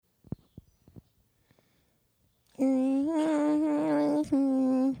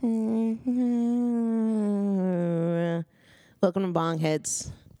Welcome to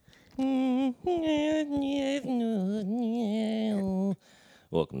Bongheads.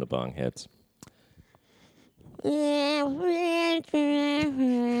 Welcome to Bongheads.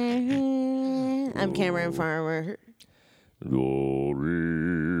 I'm Cameron Farmer.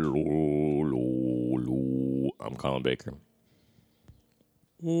 I'm Colin Baker.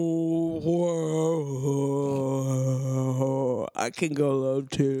 I can go low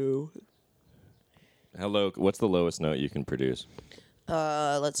too. Hello. What's the lowest note you can produce?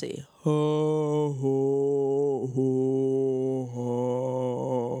 Let's see.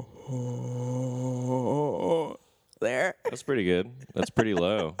 There. That's pretty good. That's pretty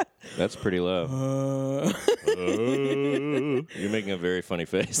low. That's pretty low. You're making a very funny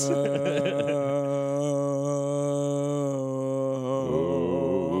face.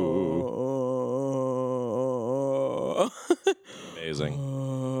 Amazing.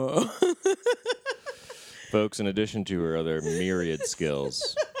 Folks, in addition to her other myriad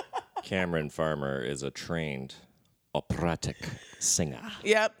skills, Cameron Farmer is a trained operatic singer.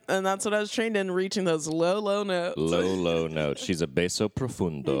 Yep, and that's what I was trained in, reaching those low notes. Low notes. She's a basso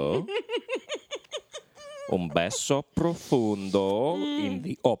profundo. Un basso profundo in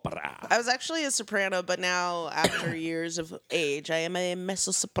the opera. I was actually a soprano, but now, after years of age, I am a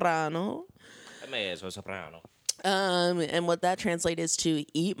mezzo-soprano. Mezzo soprano. And what that translates is to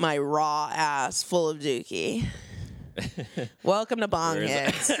eat my raw ass full of dookie. Welcome to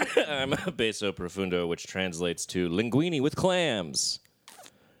Bongheads. I'm a basso profundo, which translates to linguine with clams.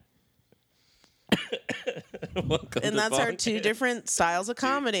 Welcome And to that's our Bongheads. two different styles of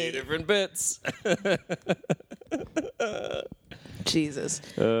comedy. Two different bits. Jesus.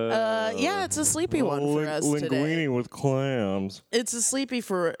 Yeah, it's a sleepy one for us today. Linguine with clams. It's a sleepy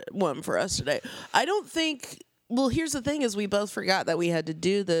one for us today. I don't think... Well, here's the thing is we both forgot that we had to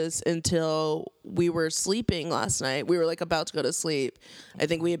do this until we were sleeping last night. We were like about to go to sleep. I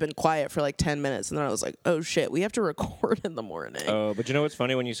think we had been quiet for like 10 minutes. And then I was like, oh, shit, we have to record in the morning. Oh, but you know what's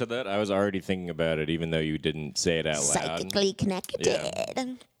funny? When you said that, I was already thinking about it, even though you didn't say it out loud. Psychically connected.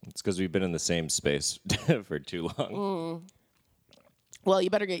 Yeah. It's because we've been in the same space for too long. Well, you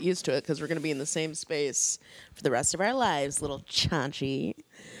better get used to it because we're going to be in the same space for the rest of our lives, little Chachi.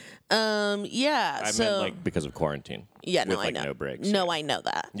 Yeah. I meant like because of quarantine. Yeah, no, with, like, I know. No breaks. No, yeah. I know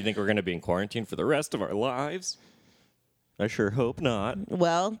that. You think we're going to be in quarantine for the rest of our lives? I sure hope not.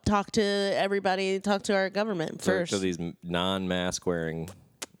 Well, talk to everybody. Talk to our government first. Talk to these non-mask wearing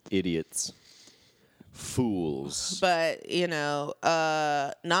idiots. Fools. But,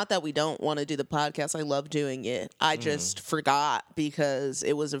 not that we don't want to do the podcast. I love doing it. I just forgot because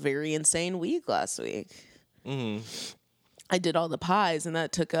it was a very insane week last week. I did all the pies, and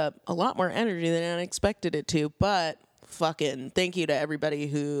that took up a lot more energy than I expected it to. But fucking thank you to everybody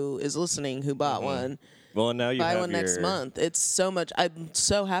who is listening who bought one. Well, and now you Buy have one next month. It's so much. I'm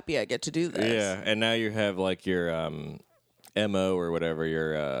so happy I get to do this. Yeah, and now you have like your MO or whatever,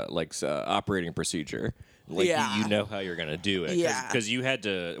 your operating procedure. Like Yeah. you know how you're gonna do it. Yeah. Because you had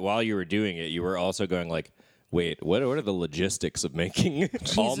to, while you were doing it, you were also going like, wait, what are the logistics of making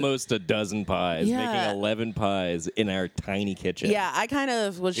almost a dozen pies? Yeah. Making 11 pies in our tiny kitchen. Yeah, I kind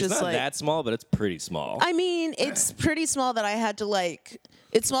of was It's just not like that small, but it's pretty small. I mean, it's pretty small that I had to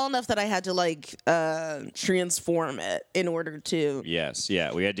it's small enough that I had to transform it in order to Yes,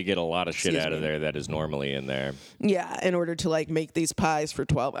 yeah. We had to get a lot of shit Excuse out of me. there that is normally in there. in order to make these pies for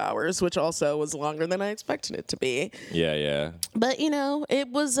 12 hours, which also was longer than I expected it to be. Yeah. But it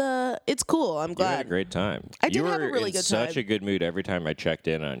was it's cool. I'm You glad. had a great time. I did you have were a really in good such time. a good mood every time I checked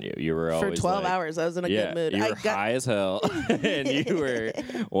in on you. You were For always 12 like, hours, I was in a yeah, good mood. You were high as hell, and you were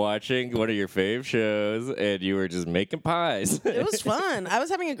watching one of your fave shows, and you were just making pies. It was fun. I was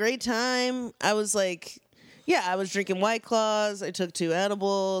having a great time. I was I was drinking White Claws. I took 2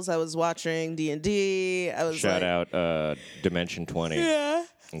 edibles. I was watching D&D. I was Shout out Dimension 20. Yeah.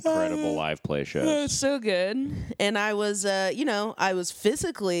 Incredible live play shows. It's so good. And I was, I was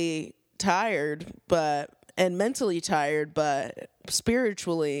physically tired, and mentally tired, but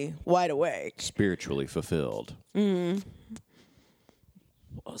spiritually wide awake. Spiritually fulfilled.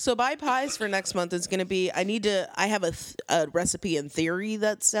 So buy pies for next month is going to be, I have a recipe in theory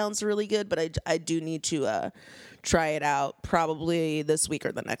that sounds really good, but I do need to try it out probably this week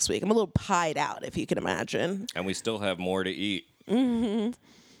or the next week. I'm a little pied out, if you can imagine. And we still have more to eat. Mm-hmm.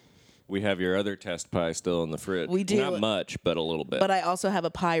 We have your other test pie still in the fridge. We do. Not much, but a little bit. But I also have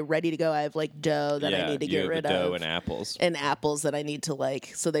a pie ready to go. I have dough that I need to get rid of. dough and apples. And apples that I need to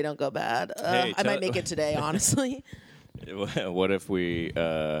so they don't go bad. Hey, I might make it today, honestly. What if we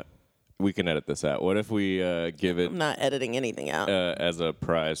can edit this out? What if we give it I'm not editing anything out. as a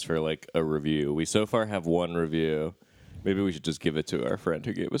prize for a review? We so far have one review, Maybe we should just give it to our friend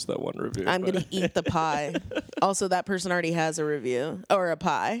who gave us that one review. I'm going to eat the pie. Also, that person already has a review or a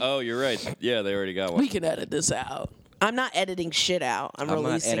pie. Oh, you're right. Yeah, they already got one. We can edit this out. I'm not editing shit out. I'm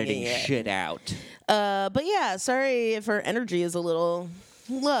releasing not editing it. shit out. But yeah, sorry if our energy is a little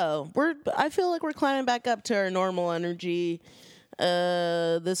low. I feel like we're climbing back up to our normal energy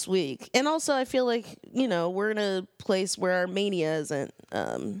this week. And also, I feel like, we're in a place where our mania isn't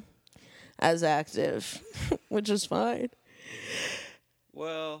as active, which is fine.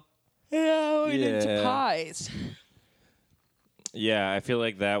 Well, yeah, we into pies. Yeah, I feel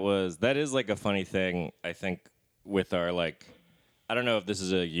like that is like a funny thing, I think, with our, like, I don't know if this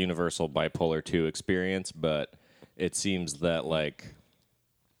is a universal bipolar 2 experience, but it seems that, like,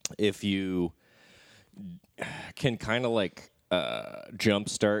 if you can kind of, like,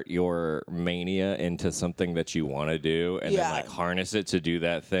 jumpstart your mania into something that you want to do and then, like, harness it to do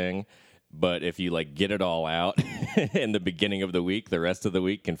that thing. But if you, like, get it all out in the beginning of the week, the rest of the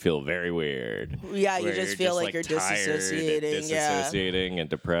week can feel very weird. Yeah, you just feel like you're tired disassociating. And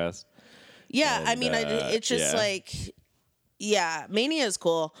depressed. Yeah, And, I mean, it's just like, mania is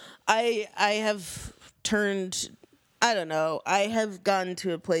cool. I have turned, I don't know, I have gotten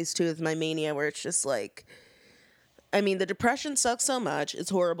to a place, too, with my mania where it's just like, I mean, the depression sucks so much. It's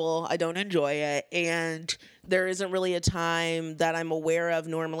horrible. I don't enjoy it. And there isn't really a time that I'm aware of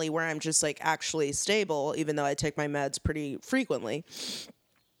normally where I'm just, like, actually stable, even though I take my meds pretty frequently.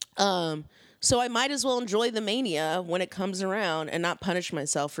 So I might as well enjoy the mania when it comes around and not punish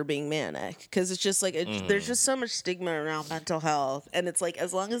myself for being manic. Because it's just, like, there's just so much stigma around mental health. And it's, like,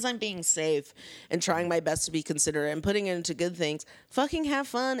 as long as I'm being safe and trying my best to be considerate and putting it into good things, fucking have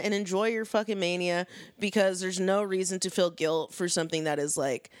fun and enjoy your fucking mania, because there's no reason to feel guilt for something that is,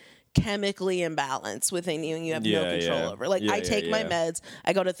 like, chemically imbalanced within you and you have no control over. Like, I take my meds,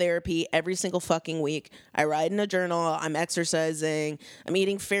 I go to therapy every single fucking week, I write in a journal, I'm exercising, I'm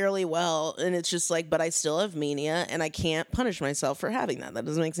eating fairly well, and it's just like, but I still have mania and I can't punish myself for having that. That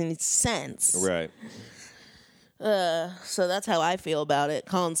doesn't make any sense. Right. So that's how I feel about it.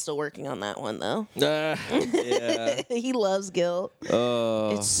 Colin's still working on that one, though. Yeah. He loves guilt.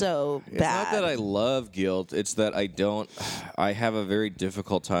 It's so bad. It's not that I love guilt. It's that I have a very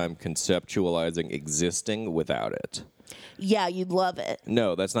difficult time conceptualizing existing without it. Yeah, you'd love it.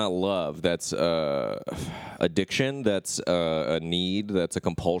 No, that's not love. That's addiction. That's a need. That's a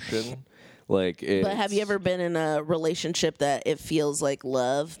compulsion. But have you ever been in a relationship that it feels like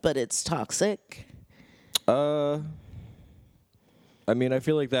love, but it's toxic? I mean, I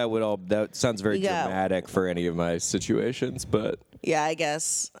feel like that sounds very dramatic for any of my situations, but yeah, I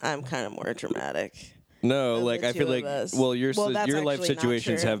guess I'm kind of more dramatic. No, like I feel like your life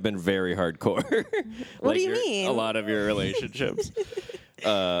situations have been very hardcore. What do you mean? A lot of your relationships.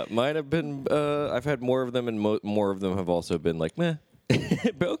 Mine have been. I've had more of them, and more of them have also been like meh.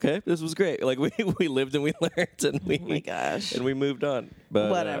 But okay, this was great. Like we lived and we learned, and we oh my gosh, and we moved on.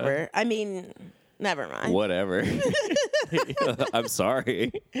 But whatever. I mean. Never mind. Whatever. I'm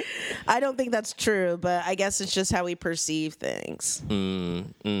sorry. I don't think that's true, but I guess it's just how we perceive things.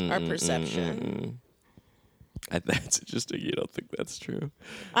 Our perception. That's interesting. You don't think that's true?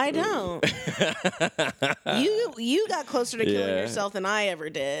 I don't. You got closer to killing yourself than I ever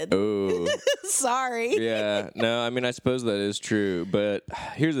did. Oh. Sorry. Yeah. No, I mean, I suppose that is true. But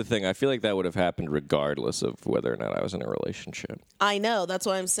here's the thing. I feel like that would have happened regardless of whether or not I was in a relationship. I know. That's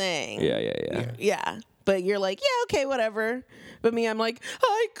what I'm saying. Yeah. Yeah. But you're like, yeah, okay, whatever. But me, I'm like,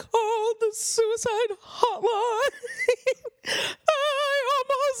 I called the suicide hotline. I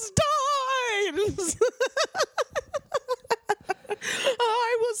almost died.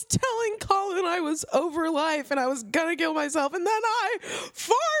 I was telling Colin I was over life and I was gonna kill myself, and then I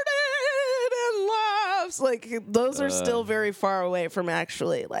farted and laughs. Like, those are still very far away from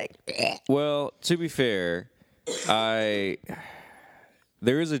actually, like. Well, to be fair, there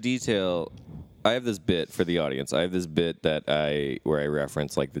is a detail. I have this bit for the audience. I have this bit where I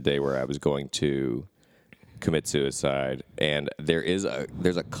reference like the day where I was going to commit suicide, and there's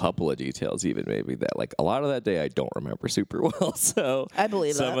a couple of details even maybe that like a lot of that day I don't remember super well. So I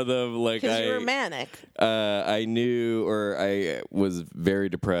believe some of them like because you were manic. I knew, or I was very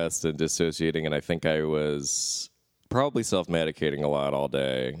depressed and dissociating, and I think I was probably self-medicating a lot all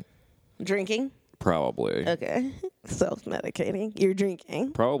day. Drinking? Probably. Okay. Self-medicating. You're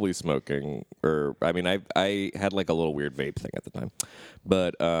drinking. Probably smoking, or I mean, I had like a little weird vape thing at the time,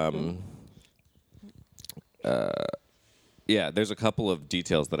 but yeah, there's a couple of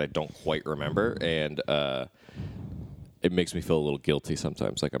details that I don't quite remember, and it makes me feel a little guilty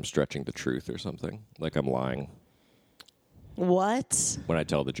sometimes, like I'm stretching the truth or something, like I'm lying. What? When I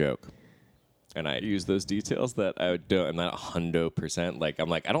tell the joke. and I use those details that I'm not 100%. Like, I'm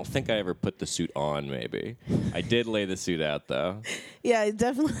like, I don't think I ever put the suit on, maybe. I did lay the suit out, though. Yeah,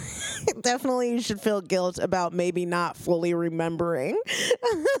 definitely you should feel guilt about maybe not fully remembering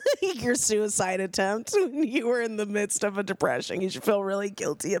your suicide attempt when you were in the midst of a depression. You should feel really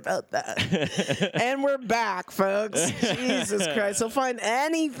guilty about that. And we're back, folks. Jesus Christ. So find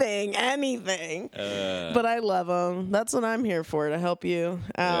anything. But I love them. That's what I'm here for, to help you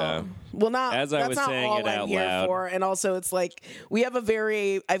out. Yeah. Well, as I was saying it out loud. For. And also, it's like we have a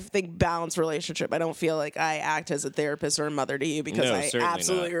very, I think, balanced relationship. I don't feel like I act as a therapist or a mother to you because I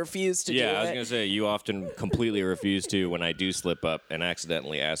absolutely refuse to do it. Yeah, I was going to say, you often completely refuse to when I do slip up and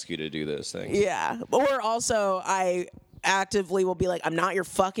accidentally ask you to do those things. Yeah. Or also, I actively will be like, I'm not your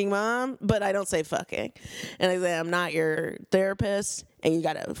fucking mom, but I don't say fucking. And I say, I'm not your therapist, and you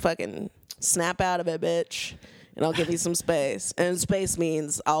got to fucking snap out of it, bitch. And I'll give you some space. And space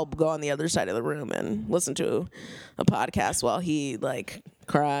means I'll go on the other side of the room and listen to a podcast while he, like,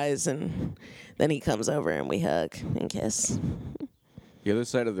 cries. And then he comes over and we hug and kiss. The other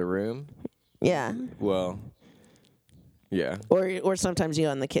side of the room? Yeah. Well, yeah. Or sometimes you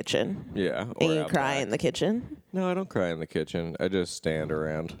in the kitchen. Yeah. And you cry in the kitchen. No, I don't cry in the kitchen. I just stand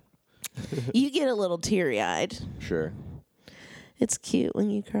around. You get a little teary-eyed. Sure. It's cute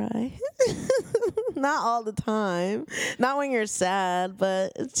when you cry. Not all the time. Not when you're sad,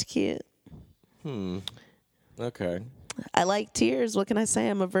 but it's cute. Okay. I like tears. What can I say?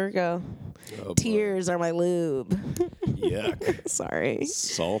 I'm a Virgo. Oh, tears are my lube. Yuck. Sorry.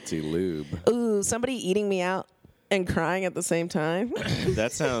 Salty lube. Ooh, somebody eating me out and crying at the same time.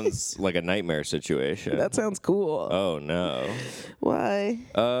 That sounds like a nightmare situation. That sounds cool. Oh, no. Why?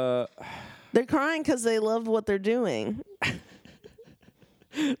 They're crying because they love what they're doing.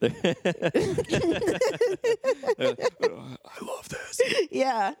 I love this.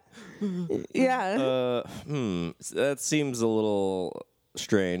 Yeah. Yeah. That seems a little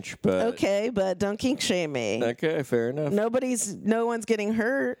strange, but okay, but don't kink shame me. Okay, fair enough. No one's getting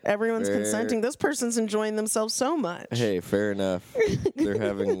hurt. Everyone's consenting. This person's enjoying themselves so much. Hey, fair enough. They're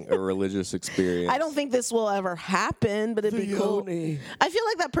having a religious experience. I don't think this will ever happen, but it'd be cool. I feel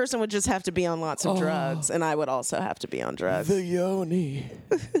like that person would just have to be on lots of drugs, and I would also have to be on drugs. The yoni.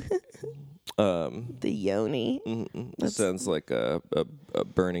 The yoni. Sounds like a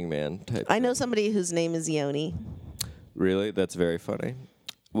Burning Man type. I know somebody whose name is Yoni. Really? That's very funny.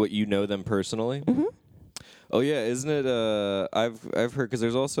 What, you know them personally? Mm-hmm. Oh yeah, isn't it? I've heard, because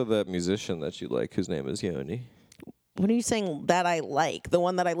there's also that musician that you like whose name is Yoni. What are you saying that I like? The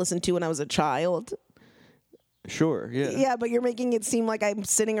one that I listened to when I was a child? Sure. Yeah. Yeah, but you're making it seem like I'm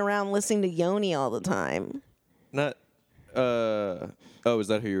sitting around listening to Yoni all the time. Not. Oh, is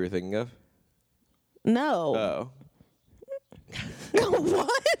that who you were thinking of? No. Oh. What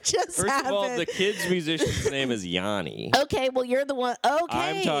just happened? First of all, the kid's musician's name is Yanni. Okay, well, you're the one.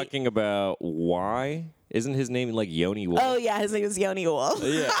 Okay. I'm talking about why. Isn't his name like Yoni Wolf? Oh, yeah, his name is Yoni Wolf.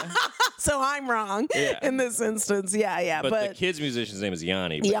 Yeah. So I'm wrong in this instance. Yeah. But the kid's musician's name is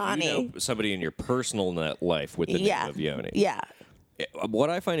Yanni. Yanni. You know somebody in your personal life with the name of Yoni. Yeah. What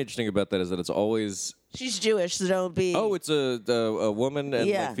I find interesting about that is that it's always... She's Jewish, so don't be... Oh, it's a woman and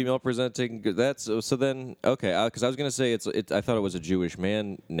like female presenting. That's so then okay. Because I was gonna say I thought it was a Jewish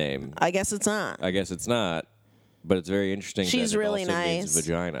man name. I guess it's not. I guess it's not. But it's very interesting. She's that really it also nice. Means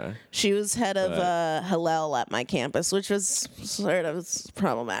vagina. She was head of Hillel at my campus, which was sort of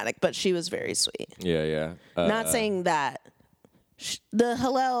problematic, but she was very sweet. Yeah. Not saying that the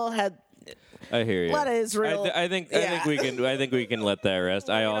Hillel had. I hear you. A lot of Israel. I think we can let that rest.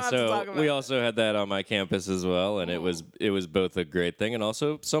 We also had that on my campus as well, and it was both a great thing and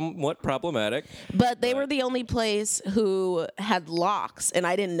also somewhat problematic. But they were the only place who had locks, and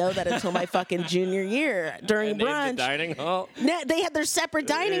I didn't know that until my fucking junior year during brunch. In the dining hall. They had their separate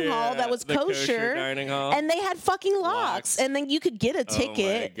dining hall that was kosher dining hall. And they had fucking locks. And then you could get a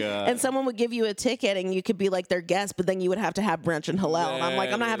ticket, and someone would give you a ticket, and you could be like their guest, but then you would have to have brunch in Hillel. And I'm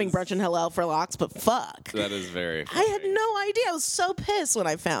like, I'm not having brunch in Hillel for locks, but fuck. That is very funny. I had no idea. I was so pissed when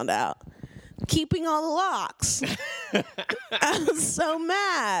I found out. Keeping all the locks. I was so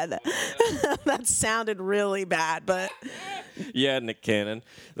mad. That sounded really bad, but... Yeah, Nick Cannon.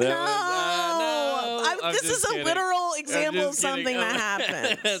 This is a literal example of something that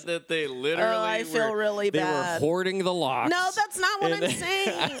happened. That they literally I feel really bad. They were hoarding the locks. No, that's not what I'm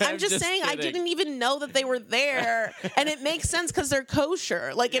saying. I'm just saying kidding. I didn't even know that they were there. And it makes sense because they're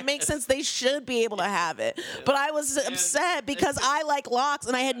kosher. Like, it makes sense they should be able to have it. But I was upset because I like locks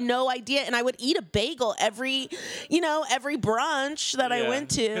and I had no idea. And I would eat a bagel every brunch that I went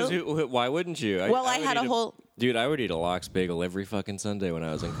to. Why wouldn't you? I had a whole... Dude, I would eat a lox bagel every fucking Sunday when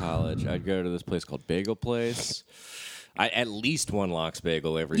I was in college. I'd go to this place called Bagel Place. I at least one lox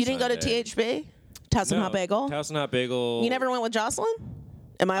bagel every You didn't Sunday. go to THB? Towson Hot Bagel? Towson Hot Bagel. You never went with Jocelyn?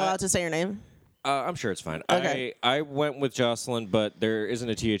 Am I allowed to say your name? I'm sure it's fine. Okay. I went with Jocelyn, but there isn't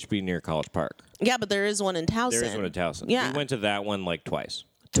a THB near College Park. Yeah, but there is one in Towson. There is one in Towson. Yeah. We went to that one like twice.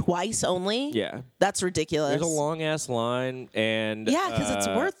 Twice only? Yeah. That's ridiculous. There's a long ass line, and Yeah, because it's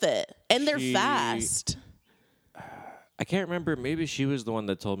worth it. And they're she- fast. I can't remember. Maybe she was the one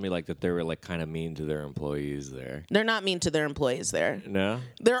that told me like that they were like kind of mean to their employees there. They're not mean to their employees there. No.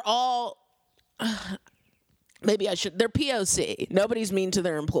 They're all. Maybe I should. They're POC. Nobody's mean to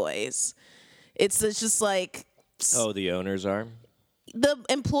their employees. It's just like. Oh, the owners are. The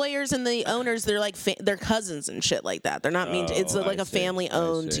employers and the owners, they're like they're cousins and shit like that. They're not mean. It's like I a see. family I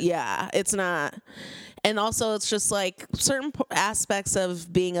owned. see. Yeah, it's not. And also, it's just like certain aspects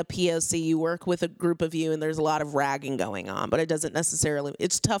of being a POC. You work with a group of you, and there's a lot of ragging going on, but it doesn't necessarily.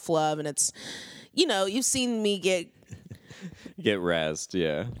 It's tough love, and it's, you've seen me get. Get razzed,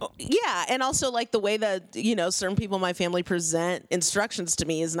 yeah. Yeah, and also like the way that certain people in my family present instructions to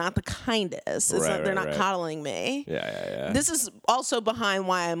me is not the kindest. It's Right, they're not right. coddling me. Yeah. This is also behind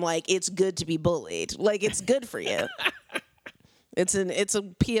why I'm like, it's good to be bullied. Like, it's good for you. It's a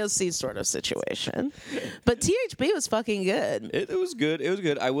POC sort of situation. But THB was fucking good. It was good. It was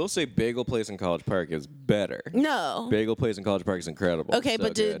good. I will say Bagel Place in College Park is better. No. Bagel Place in College Park is incredible. Okay, So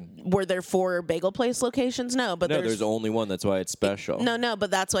but good. were there 4 Bagel Place locations? No, but No, there's only one. That's why it's special. No, but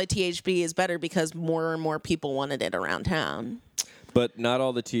that's why THB is better because more and more people wanted it around town. But not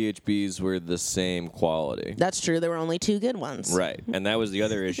all the THBs were the same quality. That's true. There were only 2 good ones. Right. And that was the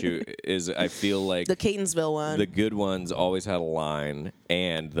other issue is I feel like The Catonsville one. the good ones always had a line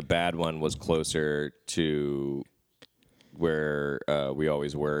and the bad one was closer to where we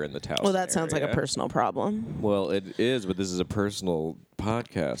always were in the Towson Well, that sounds like a area. personal problem. Well, it is, but this is a personal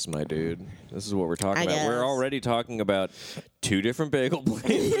podcast, my dude. This is what we're talking I about. guess. We're already talking about 2 different bagel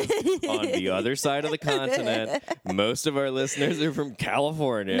places on the other side of the continent. Most of our listeners are from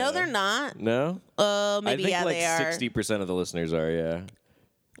California. No, they're not. No? Maybe I think yeah, like they are. 60% of the listeners are, yeah.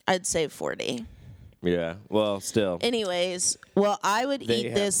 I'd say 40. Yeah. Well, still. Anyways, well, I would They eat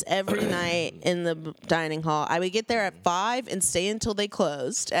have- this every night in the dining hall. I would get there at 5 and stay until they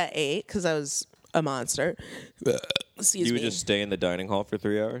closed at 8 because I was a monster. Excuse You me. would just stay in the dining hall for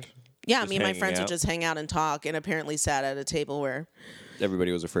 3 hours? yeah, just me and my hanging friends would out? just hang out and talk, and apparently sat at a table where.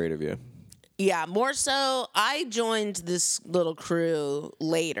 Everybody was afraid of you. Yeah, more so, I joined this little crew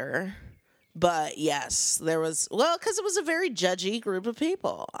later. But yes, there was, because it was a very judgy group of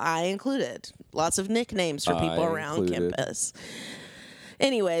people. I included lots of nicknames for people around included. campus.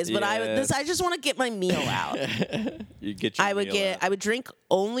 Anyways, but Yes. I just want to get my meal out. You get your meal out. I would drink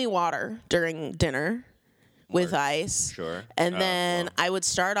only water during dinner with ice. Sure. And Oh, then well. I would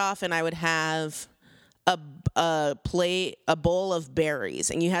start off and I would have a bowl of berries,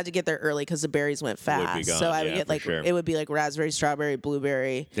 and you had to get there early because the berries went fast. gone, so I would yeah, get for like sure. it would be like raspberry, strawberry,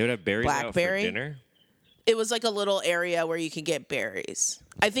 blueberry. They would have berries out Blackberry? for dinner? It was like a little area where you could get berries.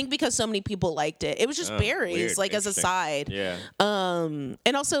 I think because so many people liked it. It was just berries, weird. like as a Interesting. side. Yeah.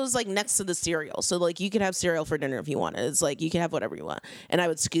 And also it was like next to the cereal. So like you could have cereal for dinner if you wanted. It's like you could have whatever you want. And I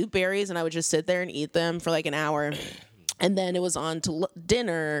would scoop berries and I would just sit there and eat them for like an hour. And then it was on to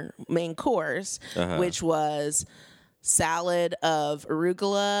dinner, main course, which was salad of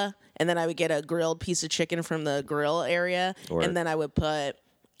arugula. And then I would get a grilled piece of chicken from the grill area. Or- And then I would put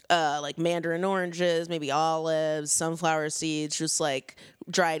like mandarin oranges, maybe olives, sunflower seeds, just like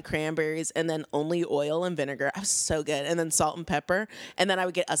dried cranberries, and then only oil and vinegar. I was so good. And then salt and pepper. And then I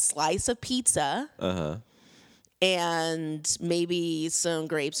would get a slice of pizza. And maybe some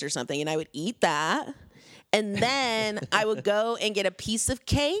grapes or something. And I would eat that. And then I would go and get a piece of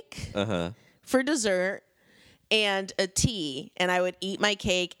cake for dessert and a tea. And I would eat my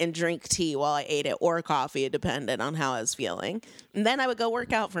cake and drink tea while I ate it, or coffee. It depended on how I was feeling. And then I would go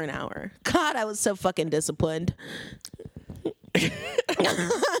work out for an hour. God, I was so fucking disciplined.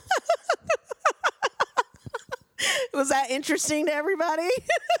 Was that interesting to everybody?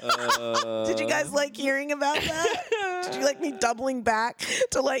 Did you guys like hearing about that? Did you like me doubling back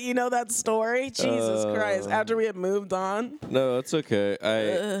to let you know that story? Jesus Christ. After we had moved on. No, it's okay.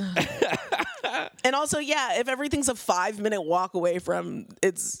 And also, yeah, if everything's a 5-minute walk away from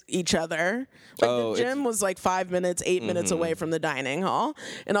each other. Like Oh, the gym was like 5 minutes, 8 minutes away from the dining hall.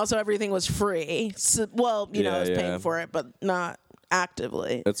 And also everything was free. So, well, I was Yeah. paying for it, but not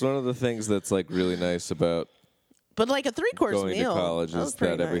actively. It's one of the things that's like really nice about But like a 3-course going meal. to college that was is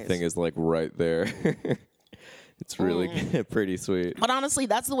pretty that everything nice. is like right there. It's really pretty sweet. But honestly,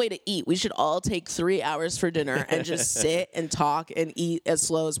 that's the way to eat. We should all take 3 hours for dinner and just sit and talk and eat as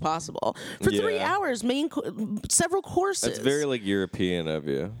slow as possible. For 3 hours, several courses. That's very like European of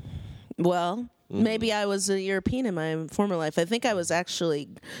you. Well, maybe I was a European in my former life. I think I was actually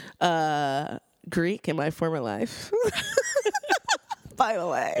Greek in my former life. By the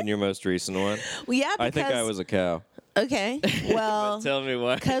way. In your most recent one? Well, yeah, because... I think I was a cow. Okay, well... Tell me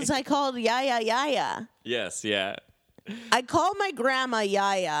why. Because I called Yaya. Yes, yeah. I called my grandma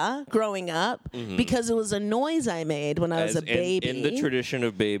Yaya growing up because it was a noise I made when I was a baby. In the tradition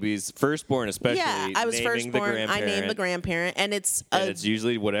of babies, firstborn especially. Yeah, I was firstborn. I named the grandparent, and it's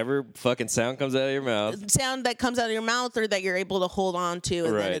usually whatever fucking sound comes out of your mouth. Sound that comes out of your mouth or that you're able to hold on to,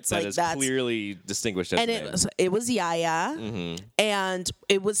 and then it's that like is that's clearly distinguished. As and it was Yaya, and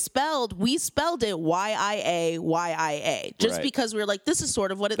it was spelled. We spelled it Yia, just because we were like, this is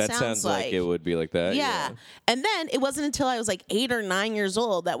sort of what it sounds like. It would be like that. Yeah, and then it wasn't until I was like 8 or 9 years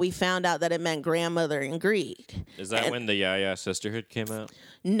old that we found out that it meant grandmother in Greek. Is that when the Yaya Sisterhood came out?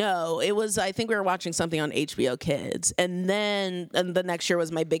 No, it was, I think we were watching something on HBO Kids. And then the next year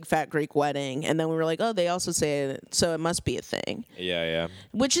was my big fat Greek wedding. And then we were like, oh, they also say it, so it must be a thing. Yeah.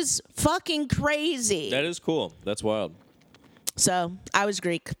 Which is fucking crazy. That is cool. That's wild. So I was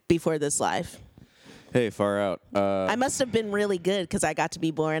Greek before this life. Hey, far out. I must have been really good because I got to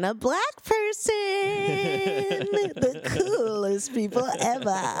be born a black person. The coolest people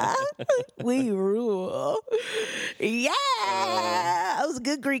ever. We rule. Yeah. I was a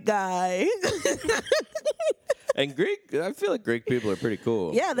good Greek guy. And Greek, I feel like Greek people are pretty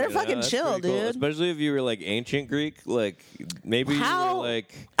cool. Yeah, they're fucking chill, dude. Cool. Especially if you were like ancient Greek, like maybe you were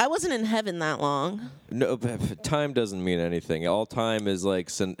like... I wasn't in heaven that long. No, time doesn't mean anything. All time is like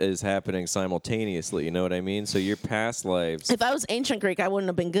is happening simultaneously. You know what I mean? So your past lives. If I was ancient Greek, I wouldn't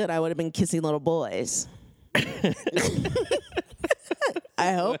have been good. I would have been kissing little boys.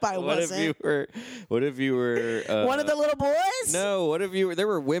 I hope I wasn't. What if you were one of the little boys? No. What if you were? There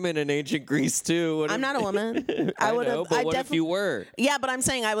were women in ancient Greece too. I'm not a woman. I would have. But what if you were? Yeah, but I'm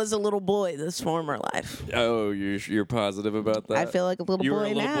saying I was a little boy this former life. Oh, you're positive about that? I feel like a little boy now. You were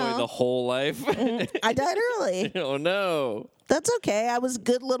a little boy the whole life. I died early. Oh no. That's okay. I was a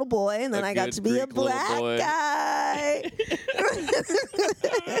good little boy, and then I got to be a black guy.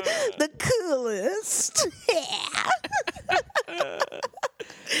 The coolest.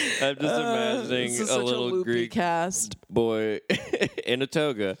 I'm just imagining a little Greek cast boy in a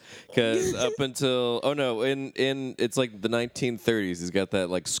toga, because up until it's like the 1930s, he's got that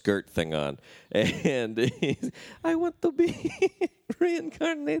like skirt thing on, and I want to be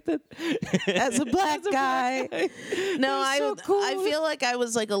reincarnated as a black guy. No, I feel like I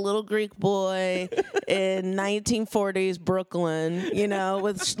was like a little Greek boy in 1940s Brooklyn,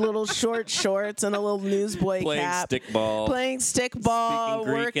 with little short shorts and a little newsboy cap, playing stickball,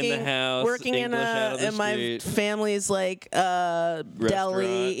 working in the house, working English in my family's like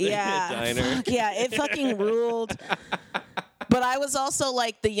deli, diner. Fuck yeah, it fucking ruled. But I was also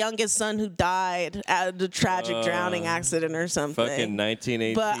like the youngest son who died at a tragic drowning accident or something. Fucking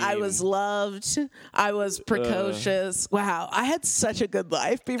 1918. But I was loved. I was precocious. Wow, I had such a good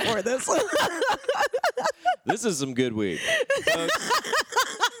life before this. This is some good weed.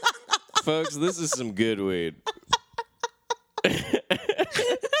 Folks, this is some good weed.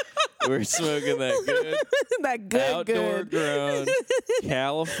 We're smoking that good. That good, outdoor grown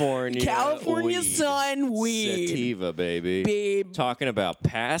California weed. Sun weed. Sativa, baby. Talking about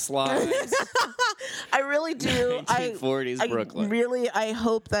past lives. I really do. 1940s Brooklyn. I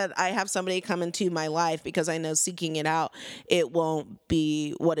hope that I have somebody come into my life, because I know seeking it out, it won't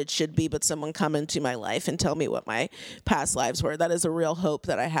be what it should be, but someone come into my life and tell me what my past lives were. That is a real hope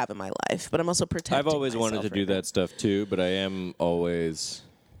that I have in my life. But I'm also protecting I've always myself wanted to do that stuff too, but I am always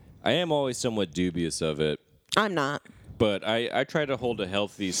somewhat dubious of it. I'm not. But I try to hold a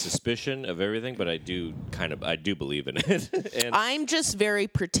healthy suspicion of everything, but I do believe in it. And I'm just very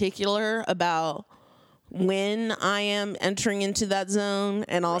particular about when I am entering into that zone,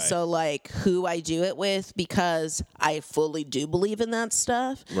 and also like who I do it with, because I fully do believe in that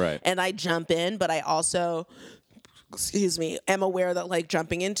stuff. Right. And I jump in, but I also, am aware that like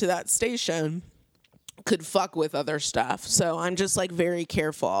jumping into that station could fuck with other stuff. So I'm just like very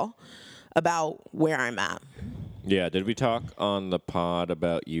careful about where I'm at. Yeah, did we talk on the pod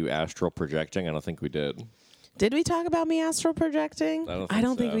about you astral projecting? I don't think we did. Did we talk about me astral projecting? I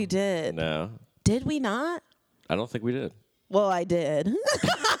don't think we did. No. Did we not? I don't think we did. Well, I did.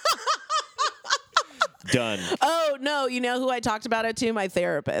 Done. Oh, no, you know who I talked about it to? My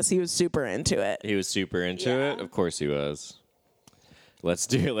therapist. He was super into it. He was super into it? Of course he was. Let's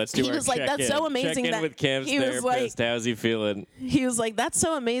do He our was like, "That's check-in. so amazing Check in that with Cam's he was therapist. How's he feeling? He was like, "That's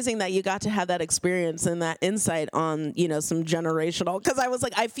so amazing that you got to have that experience and that insight on, some generational." Because I was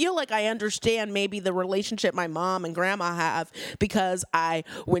like, I feel like I understand maybe the relationship my mom and grandma have because I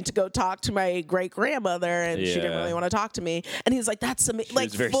went to go talk to my great grandmother and she didn't Yeah. really want to talk to me. And he's like, "That's amazing." Like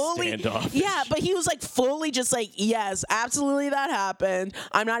was very fully, standoffish. yeah. But he was like fully just like, "Yes, absolutely, that happened.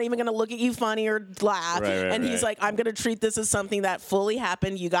 I'm not even gonna look at you funny or laugh." Right, and he's right. like, "I'm gonna treat this as something that fully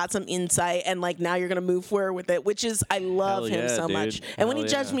happened. You got some insight, and like now you're gonna move forward with it," which is I love Hell him yeah, so dude. much. And when he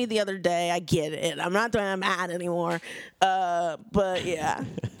Hell judged yeah. me the other day, I get it. I'm not mad anymore. But yeah,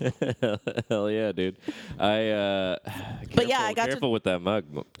 Hell yeah, dude. I got careful with that mug.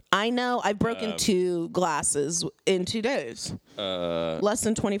 I know I've broken 2 glasses in 2 days, less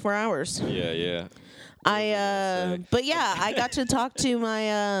than 24 hours. Yeah. But yeah, I got to talk to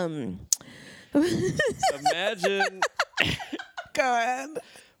my Imagine. Go ahead.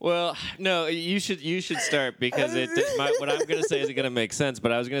 Well, no, you should start because what I'm gonna say isn't gonna make sense.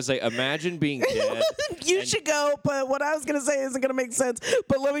 But I was gonna say, imagine being dead. You should go, but what I was gonna say isn't gonna make sense.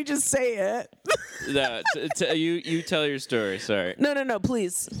 But let me just say it. No, you tell your story. Sorry. No,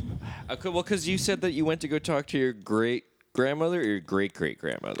 please. Okay, well, because you said that you went to go talk to your great grandmother or your great great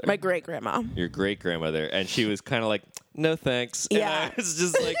grandmother. My great grandma. Your great grandmother, and she was kind of like, "No thanks." Yeah. And I was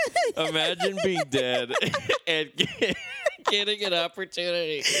just like, imagine being dead and getting an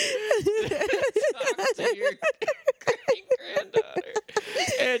opportunity to talk to your great granddaughter,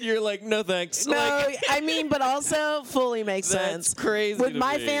 and you're like, "No thanks." No, Like, I mean, but also fully makes That's sense. crazy With to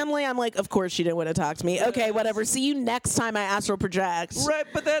my me. family, I'm like, of course she didn't want to talk to me. Okay, whatever. See you next time I astral project. right,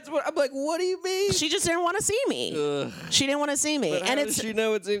 but that's what I'm like. What do you mean? She just didn't want to see me. Ugh. She didn't want to see me. But And how does she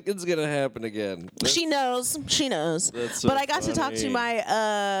know it's gonna happen again? she knows. She knows. That's so But I got to talk to funny.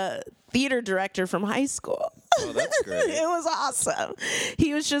 my theater director from high school. Oh, that's great. It was awesome.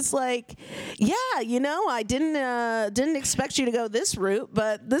 He was just like, "Yeah, I didn't expect you to go this route,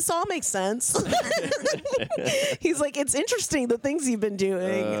 but this all makes sense." He's like, "It's interesting the things you've been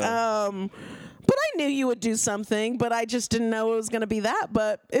doing." But I knew you would do something, but I just didn't know it was going to be that.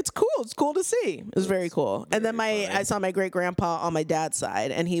 But it's cool. It's cool to see. It was very cool. And then I saw my great grandpa on my dad's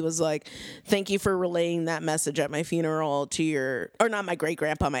side, and he was like, "Thank you for relaying that message at my funeral to or not my great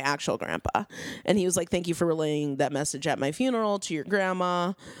grandpa, my actual grandpa." And he was like, "Thank you for relaying that message at my funeral to your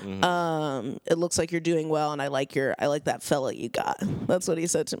grandma. It looks like you're doing well, and I like that fella you got." That's what he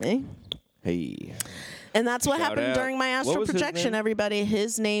said to me. Hey, And that's what Shout happened out. during my What astral was his projection, name? everybody.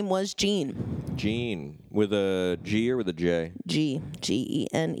 His name was Gene. Gene with a G or with a J? Gene.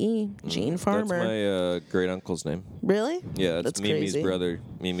 Gene Farmer. That's my great uncle's name. Really? Yeah, that's Mimi's crazy. brother.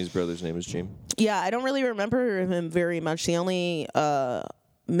 Mimi's brother's name is Gene. Yeah, I don't really remember him very much. The only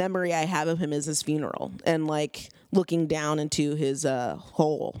memory I have of him is his funeral and like looking down into his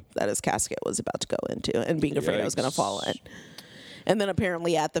hole that his casket was about to go into and being afraid I was going to fall in. And then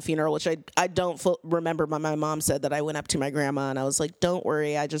apparently at the funeral, which I don't remember, but my mom said that I went up to my grandma and I was like, "Don't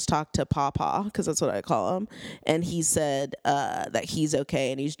worry, I just talked to Papa," because that's what I call him. And he said that he's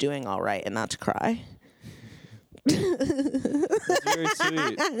okay and he's doing all right and not to cry. That's very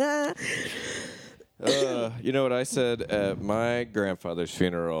sweet. You know what I said at my grandfather's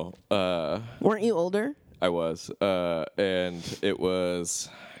funeral? Weren't you older? I was, and it was,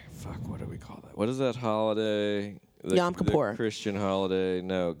 what do we call that? What is that holiday? Yom Kippur. The Christian holiday.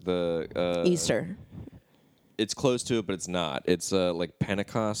 No, the Easter. It's close to it, but it's not. It's like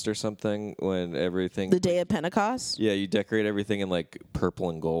Pentecost or something when everything. The day of Pentecost? Yeah, you decorate everything in like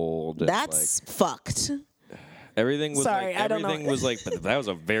purple and gold. And, That's fucked. everything was Sorry, like I don't know. everything was like. But that was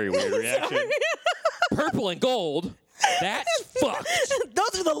a very weird reaction. Purple and gold. That's fucked.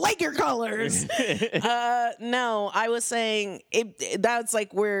 Those are the Laker colors. No, I was saying that's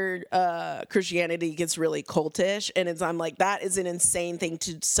like where Christianity gets really cultish, and I'm like, that is an insane thing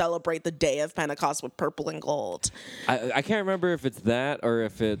to celebrate the day of Pentecost with purple and gold. I can't remember if it's that or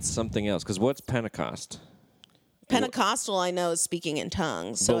if it's something else. Because what's Pentecost? Pentecostal, I know, is speaking in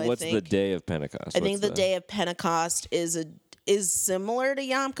tongues. So But what's I think, the day of Pentecost? I think the day of Pentecost is similar to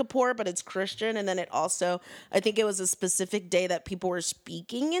Yom Kippur, but it's Christian. And then it also, I think it was a specific day that people were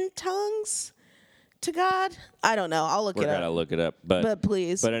speaking in tongues to God. I don't know. I'll look We're it gonna up. look it up, but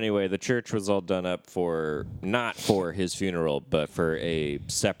please. But anyway, the church was all done up not for his funeral, but for a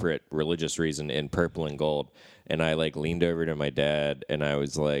separate religious reason in purple and gold. And I like leaned over to my dad and I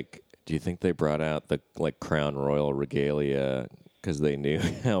was like, "Do you think they brought out the like crown royal regalia because they knew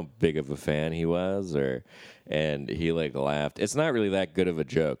how big of a fan he was, and he like laughed. It's not really that good of a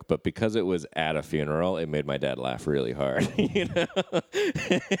joke, but because it was at a funeral, it made my dad laugh really hard. You know,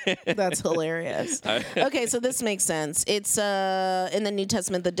 That's hilarious. Okay, so this makes sense. It's in the New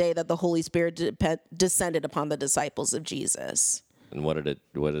Testament, the day that the Holy Spirit descended upon the disciples of Jesus. And what did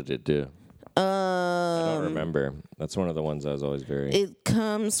it do? I don't remember. That's one of the ones I was always very... It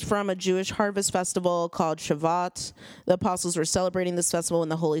comes from a Jewish harvest festival called Shavuot. The apostles were celebrating this festival when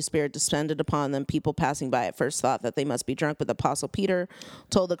the Holy Spirit descended upon them. People passing by at first thought that they must be drunk, but the apostle Peter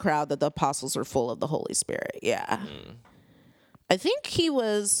told the crowd that the apostles were full of the Holy Spirit. Yeah. I think he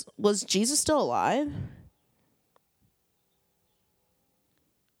was Jesus still alive?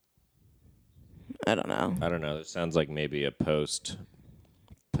 I don't know. It sounds like maybe a post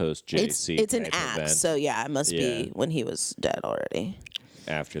JC. It's an type act, event. so yeah, it must be when he was dead already.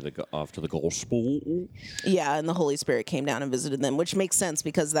 After the gospel. Yeah, and the Holy Spirit came down and visited them, which makes sense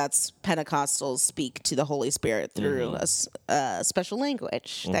because that's Pentecostals speak to the Holy Spirit through a special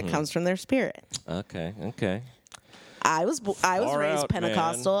language that comes from their spirit. Okay. I was raised out,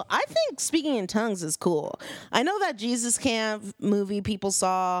 Pentecostal. man. I think speaking in tongues is cool. I know that Jesus Camp movie people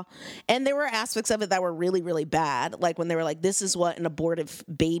saw, and there were aspects of it that were really, really bad. Like when they were like, "This is what an abortive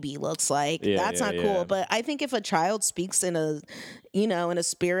baby looks like." That's not cool. But I think if a child speaks in a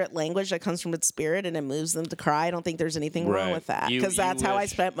spirit language that comes from its spirit and it moves them to cry, I don't think there's anything wrong with that because that's how I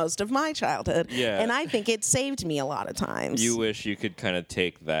spent most of my childhood. Yeah. And I think it saved me a lot of times. You wish you could kind of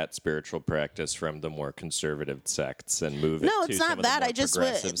take that spiritual practice from the more conservative sects and move it No, to it's some not of the that. more I just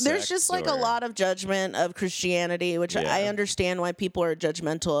progressive there's sects, just like a or- lot of judgment of Christianity, which I understand why people are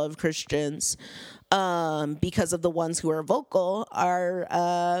judgmental of Christians. Because of the ones who are vocal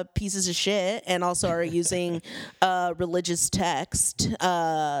are pieces of shit and also are using religious text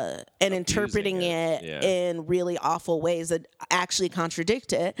and interpreting it in really awful ways that actually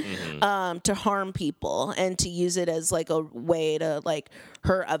contradict it to harm people and to use it as like a way to like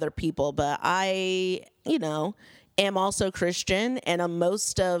hurt other people. But I, am also Christian, and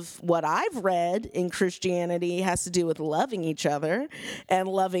most of what I've read in Christianity has to do with loving each other and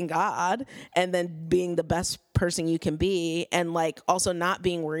loving God and then being the best person you can be, and like also not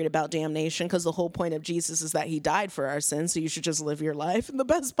being worried about damnation, because the whole point of Jesus is that he died for our sins, so you should just live your life in the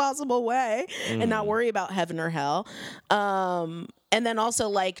best possible way and not worry about heaven or hell. And then also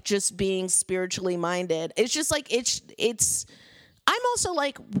like just being spiritually minded. It's just like it's I'm also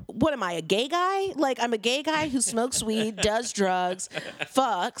like, what am I, a gay guy? Like, I'm a gay guy who smokes weed, does drugs,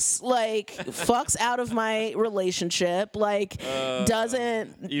 fucks out of my relationship,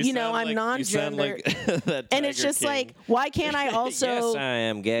 doesn't, I'm non-gender. And it's just like, why can't I also... Yes, I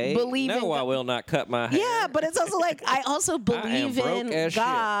am gay. No, I will not cut my hair. Yeah, but it's also like, I also believe in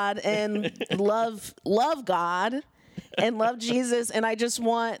God and love God. And love Jesus, and I just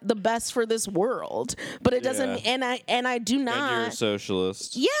want the best for this world. But it doesn't, and I do not. And you're a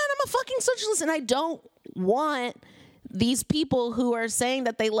socialist. Yeah, and I'm a fucking socialist, and I don't want these people who are saying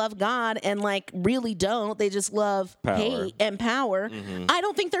that they love God and like really don't. They just love hate and power. I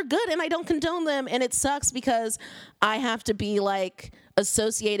don't think they're good, and I don't condone them, and it sucks because I have to be like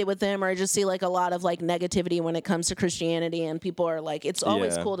associated with them, or I just see like a lot of like negativity when it comes to Christianity, and people are like, it's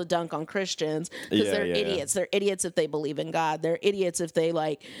always cool to dunk on Christians because they're idiots. They're idiots if they believe in God. They're idiots if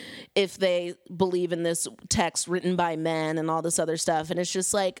they believe in this text written by men and all this other stuff. And it's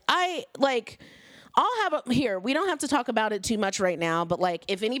just like, here, we don't have to talk about it too much right now, but like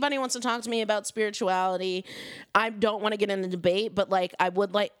if anybody wants to talk to me about spirituality, I don't want to get in a debate, but like I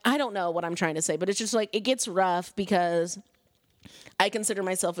don't know what I'm trying to say, but it's just like it gets rough because I consider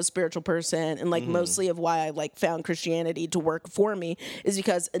myself a spiritual person, and like mostly of why I like found Christianity to work for me is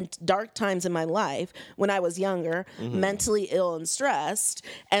because in dark times in my life when I was younger, mentally ill and stressed,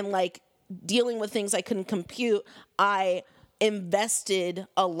 and like dealing with things I couldn't compute, I invested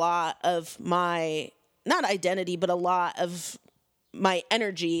a lot of my, not identity, but a lot of my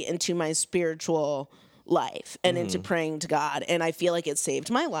energy into my spiritual life and into praying to God. And I feel like it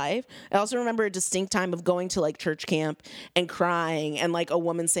saved my life. I also remember a distinct time of going to like church camp and crying, and like a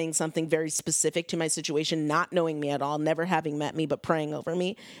woman saying something very specific to my situation, not knowing me at all, never having met me, but praying over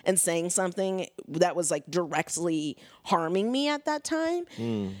me and saying something that was like directly harming me at that time.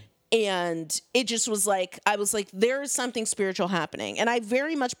 And it just was like, I was like, there is something spiritual happening. And I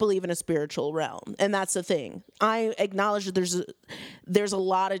very much believe in a spiritual realm. And that's the thing. I acknowledge that there's a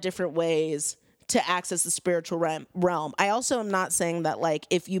lot of different ways to access the spiritual realm. I also am not saying that, like,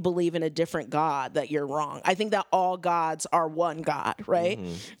 if you believe in a different God, that you're wrong. I think that all gods are one God, right?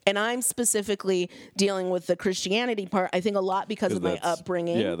 And I'm specifically dealing with the Christianity part, I think a lot because of my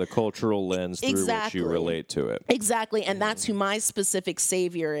upbringing. Yeah, the cultural lens through which you relate to it. Exactly. And that's who my specific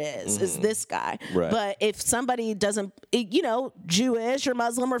savior is this guy. Right. But if somebody doesn't, you know, Jewish or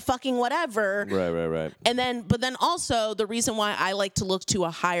Muslim or fucking whatever. Right. But then also the reason why I like to look to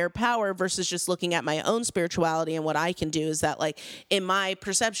a higher power versus just looking at my own spirituality and what I can do is that, like, in my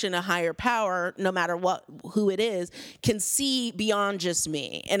perception, a higher power, no matter who it is, can see beyond just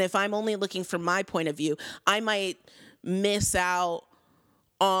me. And if I'm only looking from my point of view, I might miss out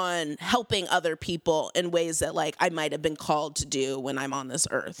on helping other people in ways that, like, I might have been called to do when I'm on this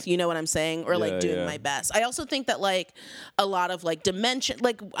earth. You know what I'm saying? Or like doing my best. I also think that, like, a lot of, like, dimension,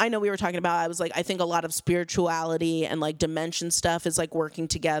 like, I know we were talking about, I was like, I think a lot of spirituality and, like, dimension stuff is, like, working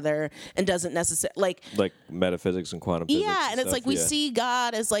together and doesn't necessarily, like metaphysics and quantum physics. Yeah, and it's like we see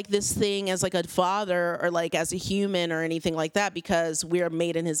God as, like, this thing, as, like, a father or, like, as a human or anything like that because we are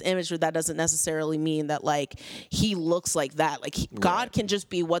made in his image, but that doesn't necessarily mean that, like, he looks like that. Like, God can just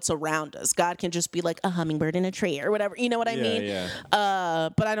be what's around us. God can just be like a hummingbird in a tree or whatever. You know what I mean? Yeah.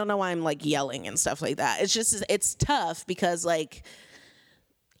 But I don't know why I'm, like, yelling and stuff like that. It's just, it's tough because, like,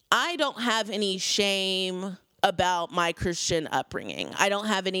 I don't have any shame about my Christian upbringing. I don't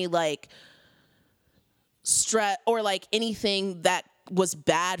have any, like, stress or, like, anything that was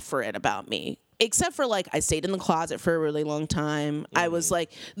bad for it about me. Except for, like, I stayed in the closet for a really long time. I was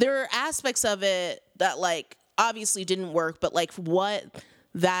like, there are aspects of it that, like, obviously didn't work, but, like, what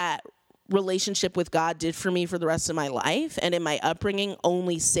that relationship with God did for me for the rest of my life and in my upbringing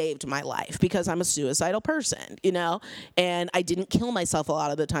only saved my life because I'm a suicidal person, you know, and I didn't kill myself a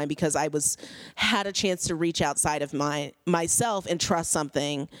lot of the time because I had a chance to reach outside of myself and trust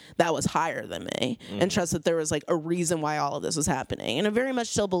something that was higher than me and trust that there was, like, a reason why all of this was happening. And I very much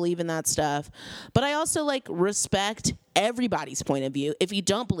still believe in that stuff, but I also, like, respect everybody's point of view. If you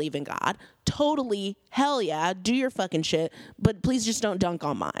don't believe in God, totally, hell yeah, do your fucking shit, but please just don't dunk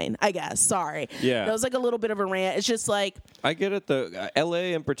on mine, I guess. Sorry. Yeah. That was, like, a little bit of a rant. It's just, like, I get it, though.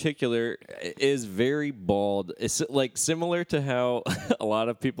 LA in particular is very bald. It's, like, similar to how a lot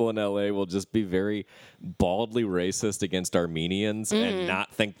of people in LA will just be very baldly racist against Armenians and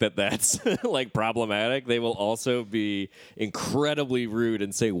not think that that's, like, problematic. They will also be incredibly rude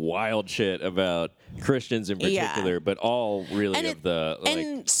and say wild shit about Christians in particular, but all really and of the, like,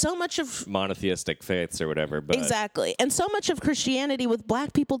 and so much of monotheistic faiths or whatever. But exactly. And so much of Christianity with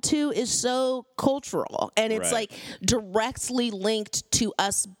black people too is so cultural, and it's like directly linked to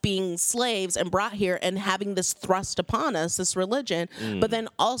us being slaves and brought here and having this thrust upon us, this religion, but then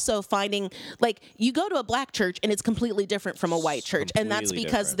also finding, like, you go to a black church and it's completely different from a white church, and that's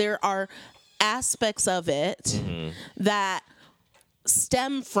because there are aspects of it that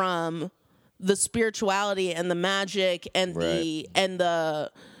stem from the spirituality and the magic and the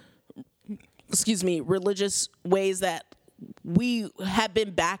religious ways that we have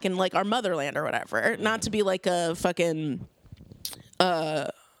been back in, like, our motherland or whatever. Not to be like a fucking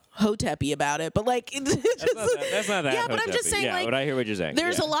Hotepi about it, but, like, that's not that. Yeah, but I'm just saying, like, but I hear what you're saying.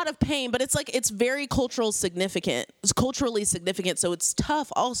 There's a lot of pain, but it's like it's very culturally significant. So it's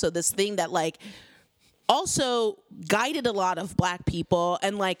tough. Also, this thing that, like, also guided a lot of black people,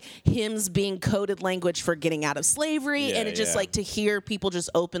 and, like, hymns being coded language for getting out of slavery, and it just like to hear people just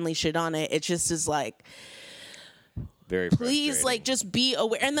openly shit on it. It just is like, very please, like, just be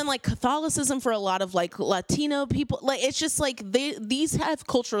aware. And then, like, Catholicism for a lot of, like, Latino people, like, it's just like these have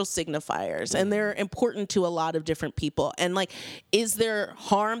cultural signifiers and they're important to a lot of different people. And, like, is there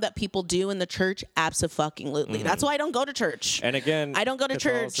harm that people do in the church? Absolutely. That's why I don't go to church. And again, I don't go to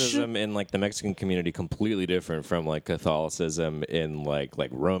Catholicism church in, like, the Mexican community completely different from, like, Catholicism in, like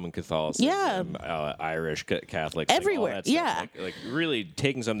Roman Catholicism, Irish Catholics, everywhere. Like, all that stuff. Like really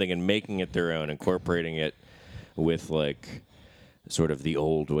taking something and making it their own, incorporating it with, like, sort of the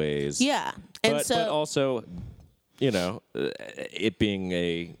old ways. Yeah. And but also, you know, it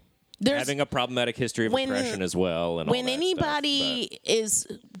being having a problematic history of oppression as well. And when all that anybody is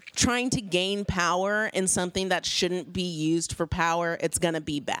trying to gain power in something that shouldn't be used for power, it's going to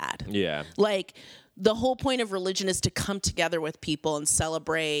be bad. Yeah. Like, the whole point of religion is to come together with people and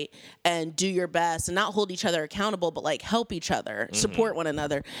celebrate and do your best and not hold each other accountable, but, like, help each other, support one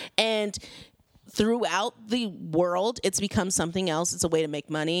another. And throughout the world, it's become something else. It's a way to make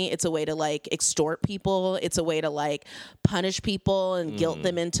money. It's a way to, like, extort people. It's a way to, like, punish people and guilt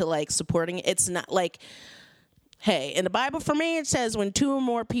them into, like, supporting. It's not like, hey, in the Bible, for me, it says when two or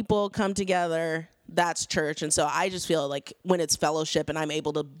more people come together, that's church. And so I just feel like when it's fellowship and I'm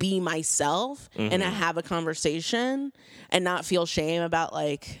able to be myself and have a conversation and not feel shame about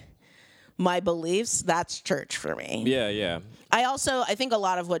like my beliefs, that's church for me. Yeah. I think a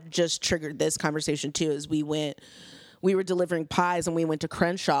lot of what just triggered this conversation too is we were delivering pies and we went to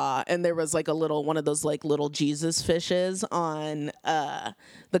Crenshaw and there was like one of those like little Jesus fishes on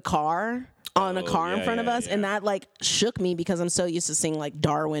the car. On a car in front of us, and that like shook me because I'm so used to seeing like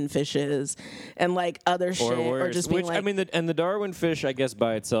Darwin fishes and like other shit, or just being like. I mean, the Darwin fish, I guess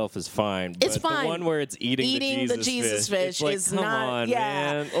by itself is fine. But it's fine. The one where it's eating the Jesus fish like, is come not. on,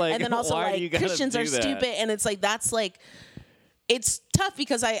 yeah, man. Like, and then also why like do you gotta Christians do are that? stupid, and it's like that's like. It's tough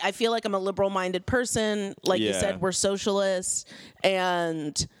because I feel like I'm a liberal-minded person. Like you said, we're socialists,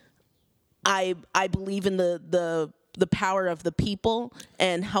 and I believe in the power of the people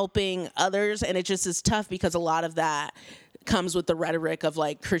and helping others, and it just is tough because a lot of that comes with the rhetoric of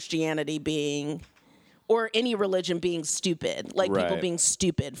like Christianity being or any religion being stupid, like people being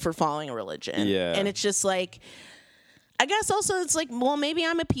stupid for following a religion. Yeah. And it's just like, I guess also it's like, well, maybe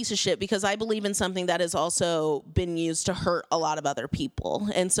I'm a piece of shit because I believe in something that has also been used to hurt a lot of other people.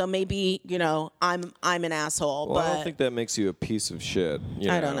 And so maybe, I'm an asshole. Well, but I don't think that makes you a piece of shit.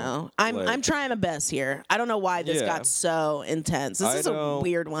 I don't know. I'm trying my best here. I don't know why this got so intense. This is a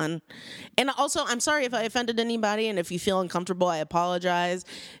weird one. And also, I'm sorry if I offended anybody, and if you feel uncomfortable, I apologize.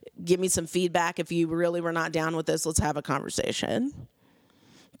 Give me some feedback. If you really were not down with this, let's have a conversation.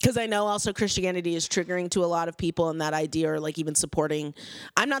 Because I know also Christianity is triggering to a lot of people, and that idea, or like even supporting.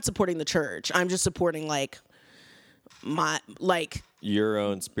 I'm not supporting the church. I'm just supporting like your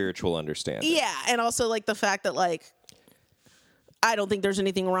own spiritual understanding. Yeah, and also like the fact that like I don't think there's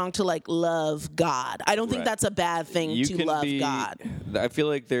anything wrong to like love God. I don't think that's a bad thing to love God. I feel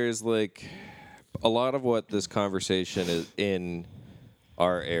like there's like a lot of what this conversation is in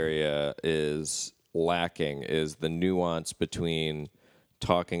our area is lacking is the nuance between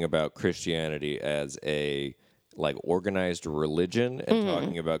talking about Christianity as a like organized religion and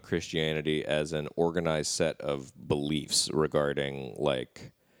talking about Christianity as an organized set of beliefs regarding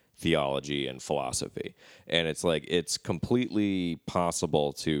like theology and philosophy. And it's like it's completely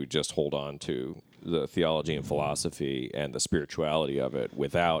possible to just hold on to the theology and philosophy and the spirituality of it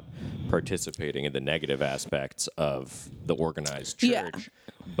without participating in the negative aspects of the organized church. Yeah.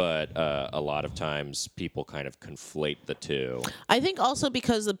 But a lot of times people kind of conflate the two. I think also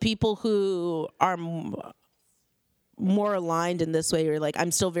because the people who are more aligned in this way are like,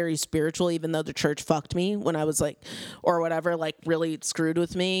 I'm still very spiritual, even though the church fucked me when I was like, or whatever, like really screwed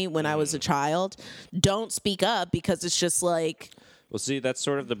with me when I was a child, don't speak up because it's just like. Well, see, that's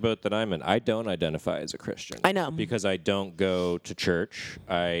sort of the boat that I'm in. I don't identify as a Christian. I know. Because I don't go to church.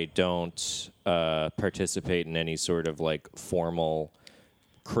 I don't participate in any sort of like formal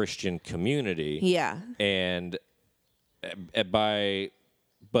Christian community. Yeah. And but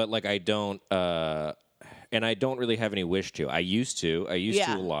like I don't, and I don't really have any wish to. I used to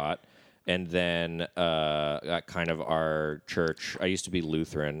a lot. And then kind of our church, I used to be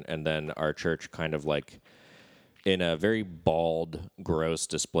Lutheran, and then our church kind of like, in a very bald, gross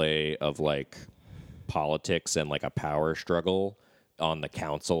display of like politics and like a power struggle on the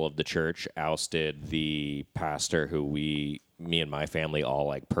council of the church, ousted the pastor who me and my family all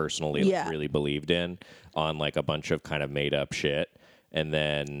like personally like, really believed in on like a bunch of kind of made up shit. And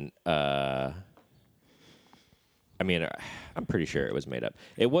then, I mean, I'm pretty sure it was made up.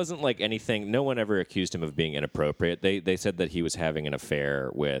 It wasn't like anything. No one ever accused him of being inappropriate. They said that he was having an affair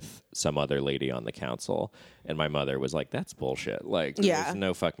with some other lady on the council. And my mother was like, that's bullshit. Like, there's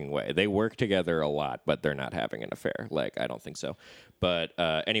no fucking way. They work together a lot, but they're not having an affair. Like, I don't think so. But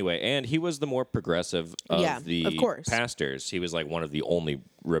anyway, and he was the more progressive of the pastors. He was like one of the only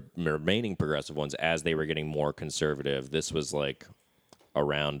remaining progressive ones as they were getting more conservative. This was like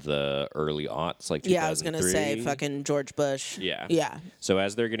around the early aughts, like 2003. Yeah, I was going to say fucking George Bush. Yeah. So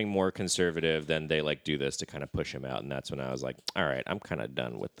as they're getting more conservative, then they like do this to kind of push him out. And that's when I was like, all right, I'm kind of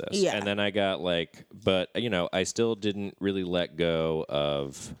done with this. Yeah. And then I got like, but I still didn't really let go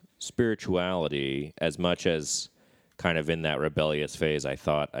of spirituality as much as kind of in that rebellious phase I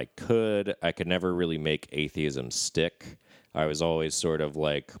thought I could. I could never really make atheism stick. I was always sort of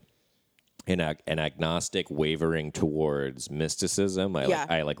like an agnostic wavering towards mysticism.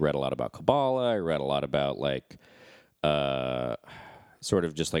 I read a lot about Kabbalah. I read a lot about like sort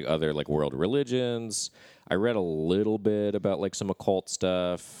of just like other like world religions. I read a little bit about like some occult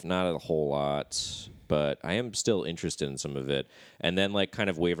stuff, not a whole lot, but I am still interested in some of it. And then like kind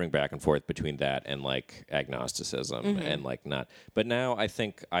of wavering back and forth between that and like agnosticism and like not. But now I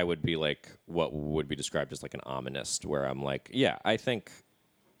think I would be like what would be described as like an ominist, where I'm like, yeah, I think.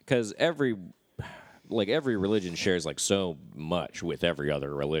 Because like every religion shares like so much with every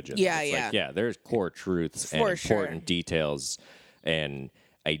other religion. Yeah, It's yeah. like, yeah, there's core truths and For sure. important details and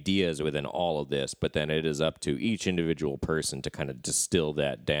ideas within all of this, but then it is up to each individual person to kind of distill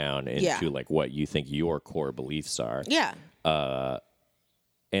that down into like what you think your core beliefs are. Yeah.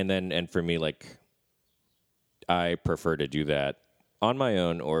 And for me, like, I prefer to do that on my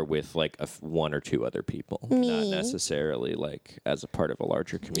own or with like one or two other people, not necessarily like as a part of a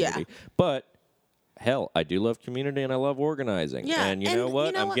larger community. Yeah. But hell, I do love community and I love organizing. Yeah, And you know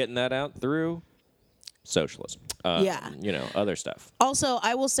what? I'm getting that out through socialism. You know, other stuff. Also,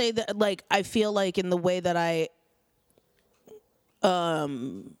 I will say that, like, I feel like in the way that I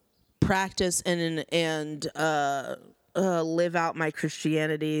practice and live out my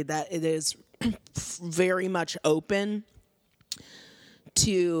Christianity, that it is very much open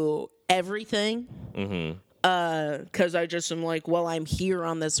to everything. Because I just am like, well, I'm here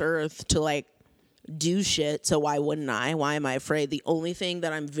on this earth to, like, do shit, so why wouldn't I? Why am I afraid? The only thing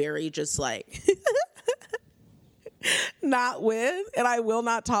that I'm very just, like... not with, and I will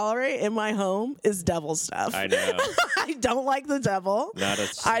not tolerate in my home is devil stuff. I know. I don't like the devil. Not a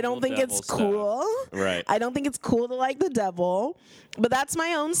I don't think single it's devil cool. stuff. Right. I don't think it's cool to like the devil. But that's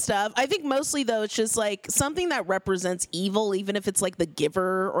my own stuff. I think mostly, though, it's just like something that represents evil, even if it's like the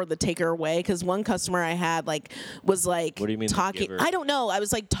giver or the taker away. Because one customer I had was like, what do you mean talking? the giver? I don't know. I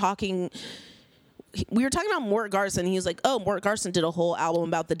was like talking. We were talking about Mort Garson. He was like, "Oh, Mort Garson did a whole album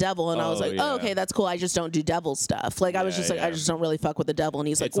about the devil," and I was like, yeah. "Oh, okay, that's cool. I just don't do devil stuff." Like I was just like, yeah. I just don't really fuck with the devil. And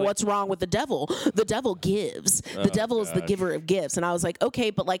he's like, It's like- "What's wrong with the devil? The devil gives. The devil is the gosh. giver of gifts." And I was like, "Okay,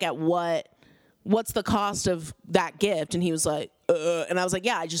 but like at what? What's the cost of that gift?" And he was like, and I was like,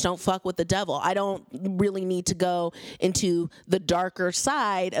 yeah, I just don't fuck with the devil. I don't really need to go into the darker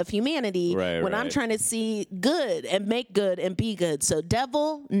side of humanity when I'm right. trying to see good and make good and be good. So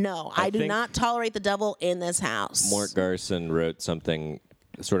devil, no, I do think- not tolerate the devil in this house. Mort Garson wrote something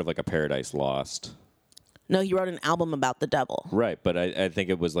sort of like a Paradise Lost. No, he wrote an album about the devil. Right, but I think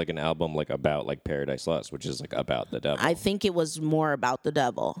it was like an album like about like Paradise Lost, which is like about the devil. I think it was more about the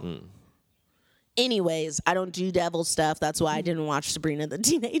devil. Anyways, I don't do devil stuff. That's why I didn't watch Sabrina the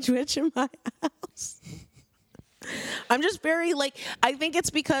Teenage Witch in my house. I'm just very like, I think it's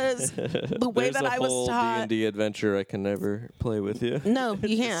because the way There's that a I was whole taught. D&D adventure I can never play with you. No,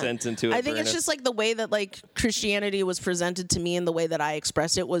 you can't. Sent into I think it's furnace. just like the way that like Christianity was presented to me and the way that I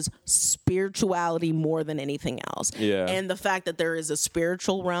expressed it was spirituality more than anything else. Yeah. And the fact that there is a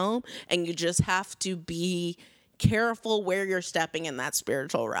spiritual realm and you just have to be careful where you're stepping in that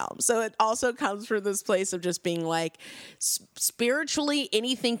spiritual realm. So it also comes from this place of just being like, spiritually,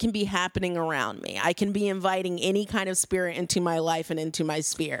 anything can be happening around me. I can be inviting any kind of spirit into my life and into my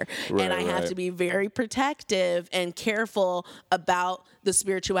sphere. And I have right. to be very protective and careful about the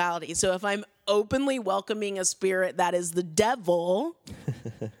spirituality. So if I'm openly welcoming a spirit that is the devil,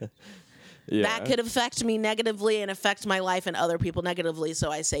 Yeah. that could affect me negatively and affect my life and other people negatively.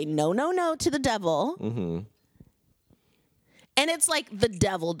 So I say no, no, no to the devil. Mm-hmm. And it's like the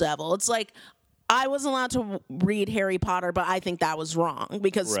devil. It's like I wasn't allowed to read Harry Potter, but I think that was wrong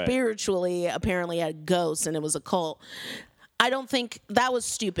because Right. spiritually, apparently, it had ghosts and it was a cult. I don't think that was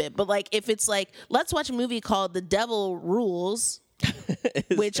stupid. But like, if it's like, let's watch a movie called The Devil Rules,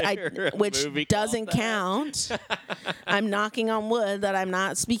 which movie doesn't called that? count. I'm knocking on wood that I'm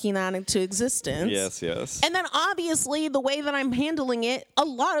not speaking that into existence. Yes. And then obviously the way that I'm handling it, a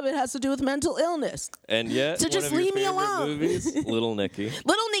lot of it has to do with mental illness. And yet, So one just of your leave me favorite alone. Movies, Little Nicky.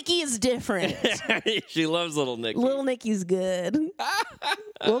 Little Nicky is different. She loves Little Nicky. Little Nicky's good.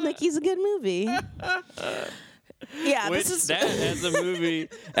 Little Nicky's a good movie. Yeah, Which this is that as a movie,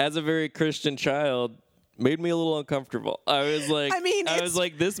 as a very Christian child, made me a little uncomfortable. I was like, I mean, I was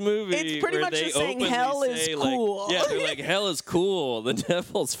like, this movie. it's pretty where much they just saying openly hell is say, cool. Like, yeah, they're like, hell is cool. The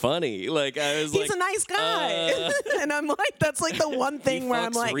devil's funny. Like, I was he's like, a nice guy. And I'm like, that's like the one thing he where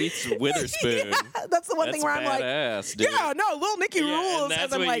I'm fucks like, Reese Witherspoon. yeah, that's the one That's thing where I'm like, badass, dude. yeah, no, Little Nicky Yeah, and rules. that's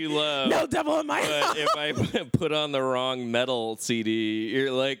As I'm what like, you love. no devil in my house. But if I put on the wrong metal CD,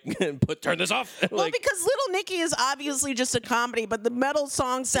 you're like, turn this off. Well, Like, because Little Nicky is obviously just a comedy, but the metal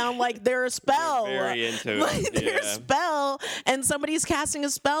songs sound like they're a spell. They're very into it, Like they're a yeah. spell, and somebody's casting a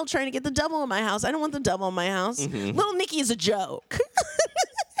spell trying to get the devil in my house. I don't want the devil in my house. Mm-hmm. Little Nicky is a joke.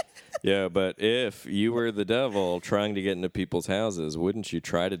 yeah, but if you were the devil trying to get into people's houses, wouldn't you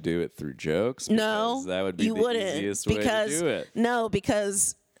try to do it through jokes? No, Because that would be you the wouldn't, easiest because way to do it. no,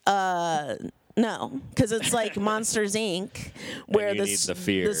 because it's like Monsters Inc., where you need the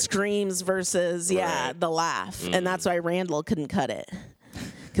fear. the screams versus Right. the laugh, and that's why Randall couldn't cut it.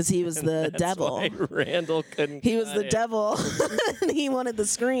 because he was the devil. Why Randall couldn't. He was cut the it. devil. And he wanted the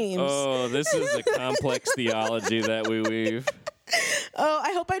screams. Oh, this is a complex theology that we weave. Oh,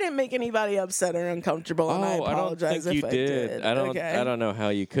 I hope I didn't make anybody upset or uncomfortable, and I I don't apologize think if you I did. I don't know how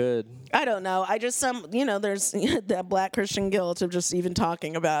you could. I don't know. I just there's that Black Christian guilt of just even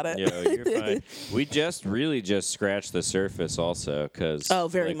talking about it. Yo, you're fine. We really just scratched the surface, also, because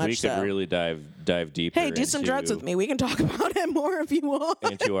very much we so. could really dive deeper. Hey, do some drugs with me. We can talk about it more if you want.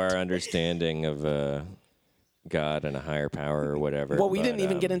 into our understanding of God and a higher power or whatever. Well, we didn't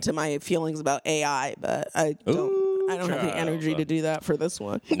even get into my feelings about AI, but I don't have the energy to do that for this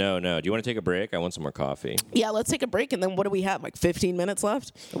one. No. Do you want to take a break? I want some more coffee. Yeah, let's take a break, and then what do we have? Like 15 minutes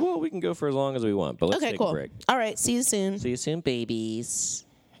left? Well, we can go for as long as we want, but let's Okay, take cool. a break. All right, see you soon. See you soon, babies.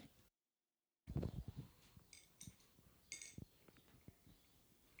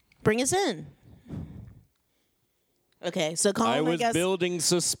 Bring us in. Okay, so Colin, I was guess. building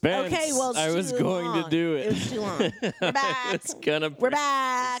suspense. Okay, well, it's I was too going long. to do it. It was too long. We're back. It's gonna. We're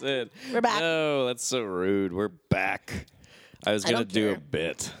back. We're back. No, that's so rude. We're back. I was gonna don't do a care.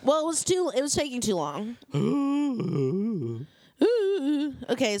 bit. Well, it was taking too long. Ooh.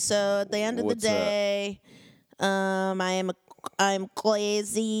 Okay, so at the end of What's the day, I'm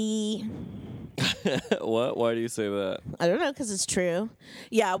lazy. What? Why do you say that? I don't know, because it's true.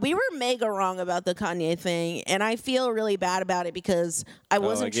 Yeah, we were mega wrong about the Kanye thing, and I feel really bad about it because I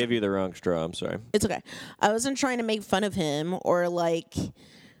wasn't. I gave you the wrong straw. I'm sorry. It's okay. I wasn't trying to make fun of him or like.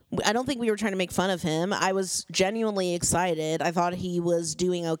 I don't think we were trying to make fun of him. I was genuinely excited. I thought he was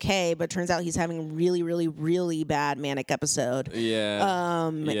doing okay, but turns out he's having a really, really, really bad manic episode. Yeah.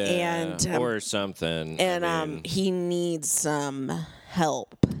 And or something. And I mean, he needs some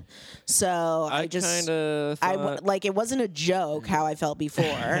help. So I just kind of thought. it wasn't a joke how I felt before.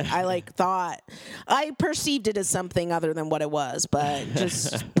 I thought I perceived it as something other than what it was, but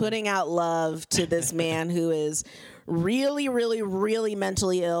just putting out love to this man who is really, really, really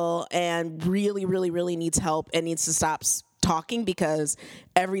mentally ill and really, really, really needs help and needs to stop talking because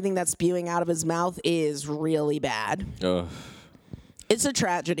everything that's spewing out of his mouth is really bad. It's a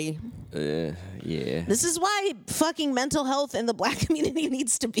tragedy. Yeah. This is why fucking mental health in the Black community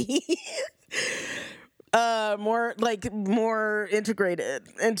needs to be more integrated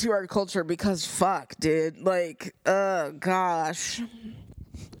into our culture because fuck, dude. Gosh.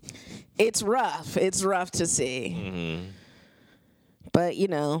 It's rough. It's rough to see. Mm-hmm. But,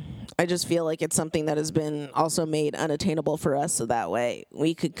 I just feel like it's something that has been also made unattainable for us so that way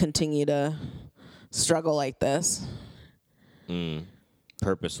we could continue to struggle like this.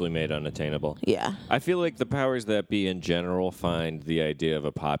 Purposely made unattainable. Yeah. I feel like the powers that be in general find the idea of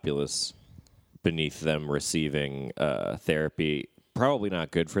a populace beneath them receiving therapy probably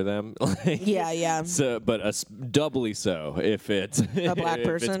not good for them. Yeah. So, but doubly so if it's A black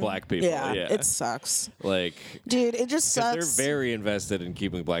person. If it's black people. Yeah, Yeah, it sucks. Dude, it just sucks. They're very invested in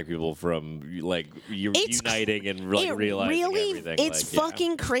keeping black people from uniting and realizing everything. It's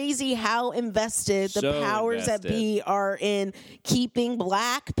fucking crazy how invested the powers that be are in keeping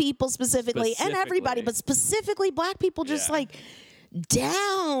black people specifically and everybody, but specifically black people just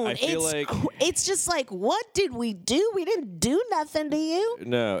down. I feel it's just like, what did we do? We didn't do nothing to you.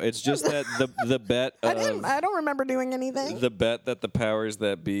 No, it's just that the bet of, I don't remember doing anything. the bet that the powers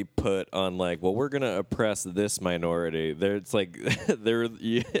that be put on we're gonna oppress this minority. It's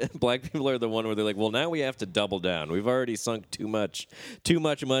black people are the one where they're like, well, now we have to double down. We've already sunk too much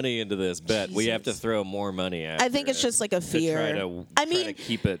money into this bet. We have to throw more money at. I think it's just like a fear. To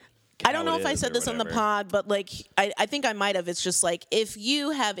keep it. I don't know if I said this on the pod, but I think I might have. It's just like, if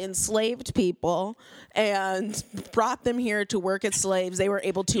you have enslaved people and brought them here to work as slaves, they were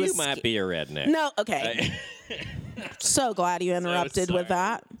able to You might be a redneck. No, okay. So glad you interrupted with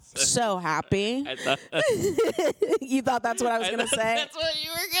that. So happy. You thought that's what I was going to say? That's what you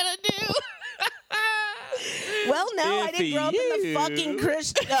were going to do. Well, no, I didn't grow up in the fucking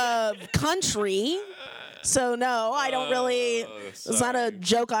country. So no, I don't really. It's not a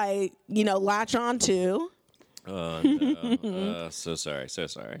joke I latch on to. Oh no! So sorry.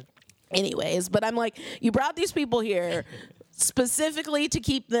 Anyways, but I'm like, you brought these people here specifically to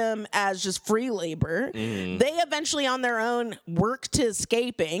keep them as just free labor. Mm-hmm. They eventually, on their own, work to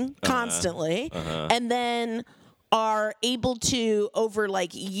escaping constantly, and then are able to, over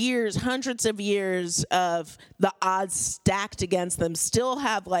years, hundreds of years of the odds stacked against them, still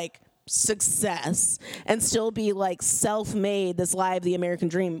have success and still be self-made, this lie of the American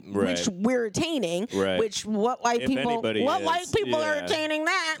dream, which we're attaining, which what white people are attaining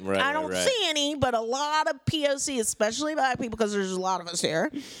that. I don't see any, but a lot of POC, especially black people, because there's a lot of us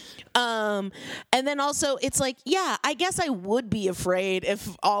here, And then also, it's like, yeah, I guess I would be afraid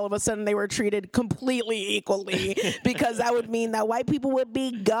if all of a sudden they were treated completely equally, because that would mean that white people would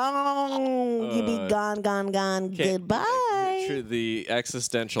be gone. You'd be gone, goodbye. The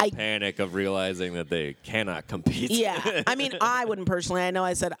existential panic of realizing that they cannot compete. Yeah, I mean, I wouldn't personally. I know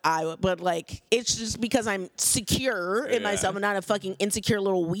I said I would, but like, it's just because I'm secure in myself and not a fucking insecure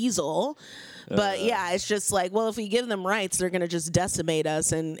little weasel. But yeah, it's just like, well, if we give them rights, they're going to just decimate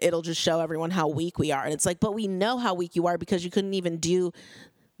us and it'll just show everyone how weak we are. And it's like, but we know how weak you are because you couldn't even do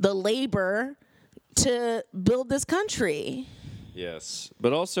the labor to build this country. Yes.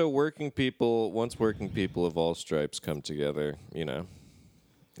 But also once working people of all stripes come together,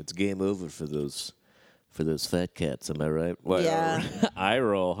 it's game over for those fat cats, am I right? Yeah. Eye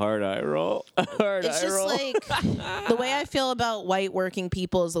roll, hard eye roll. It's just like the way I feel about white working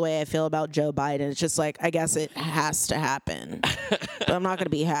people is the way I feel about Joe Biden. It's just like, I guess it has to happen, but I'm not going to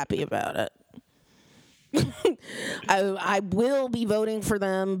be happy about it. I will be voting for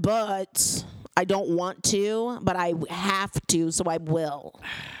them, but I don't want to, but I have to, so I will.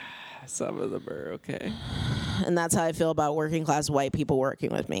 Some of them are okay. And that's how I feel about working class white people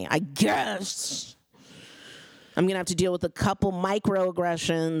working with me, I guess. I'm going to have to deal with a couple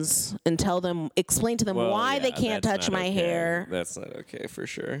microaggressions and explain to them why they can't touch my hair. That's not okay for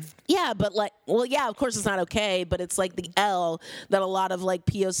sure. Yeah, but of course it's not okay, but it's like the L that a lot of like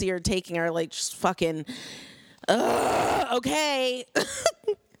POC are taking are like just fucking, okay.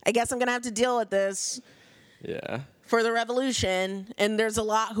 I guess I'm going to have to deal with this. Yeah. For the revolution. And there's a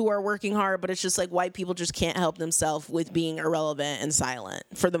lot who are working hard, but it's just like white people just can't help themselves with being irrelevant and silent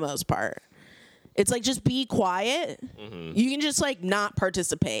for the most part. It's like, just be quiet. Mm-hmm. You can just like not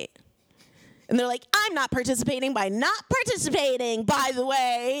participate. And they're like, I'm not participating by not participating, by the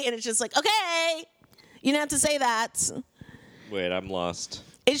way. And it's just like, okay, you don't have to say that. Wait, I'm lost.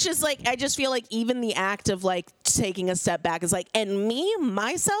 It's just like, I just feel like even the act of like taking a step back is like, and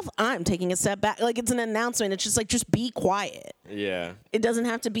myself, I'm taking a step back. Like, it's an announcement. It's just like, just be quiet. Yeah. It doesn't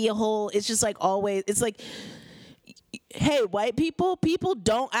have to be a whole, it's just like always, it's like, hey, white people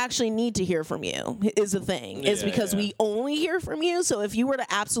don't actually need to hear from you, is the thing. It's because we only hear from you. So if you were to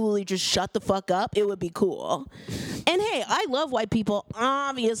absolutely just shut the fuck up, it would be cool. And hey, I love white people.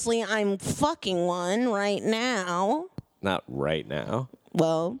 Obviously, I'm fucking one right now. Not right now.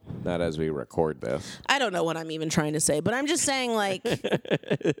 Well, not as we record this. I don't know what I'm even trying to say, but I'm just saying, like,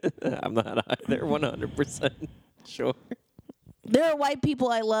 I'm not either 100% sure. There are white people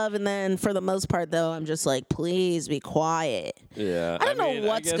I love, and then for the most part, though, I'm just like, please be quiet. Yeah, I don't know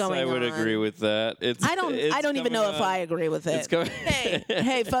what's going on. I would agree with that. I don't even know if I agree with it.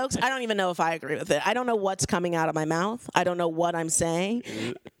 Hey, folks, I don't even know if I agree with it. I don't know what's coming out of my mouth. I don't know what I'm saying,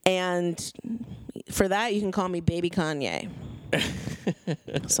 and for that, you can call me Baby Kanye.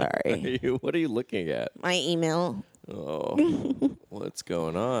 Sorry. What are you looking at? My email. Oh, what's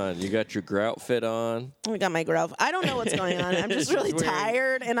going on? You got your grout fit on? I got my grout. I don't know what's going on. I'm just really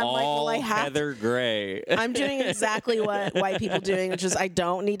tired, and I'm like, well, I have heather gray. I'm doing exactly what white people are doing, which is I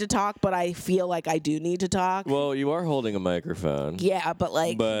don't need to talk, but I feel like I do need to talk. Well, you are holding a microphone. Yeah, but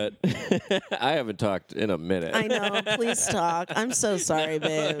I haven't talked in a minute. I know. Please talk. I'm so sorry,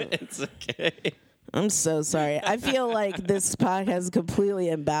 babe. It's okay. I'm so sorry. I feel like this podcast is completely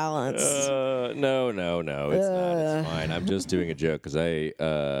imbalanced. No, it's not. It's fine. I'm just doing a joke because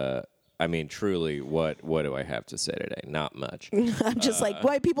I mean, truly, what do I have to say today? Not much. I'm just like,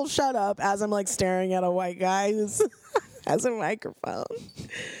 white people shut up, as I'm like staring at a white guy who has a microphone.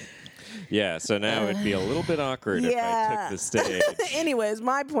 Yeah, so now it'd be a little bit awkward if I took the stage. Anyways,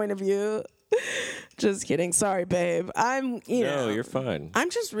 my point of view. Just kidding. Sorry, babe. No, you're fine. I'm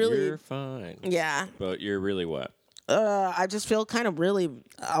just really. You're fine. Yeah. But you're really what? I just feel kind of really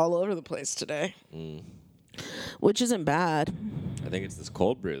all over the place today. Which isn't bad. I think it's this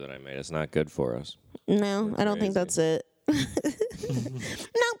cold brew that I made. It's not good for us. No, I don't think that's it. No,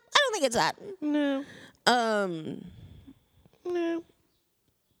 I don't think it's that. No. No.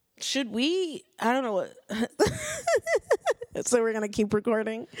 Should we? I don't know what. So we're going to keep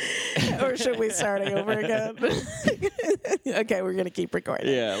recording? Or should we start over again? Okay, we're going to keep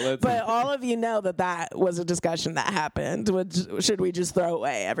recording. Yeah, let's. But all of you know that was a discussion that happened. Should we just throw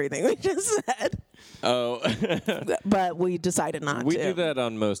away everything we just said? Oh. But we decided not to. We do that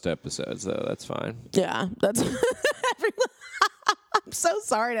on most episodes, though. That's fine. Yeah, that's everyone. I'm so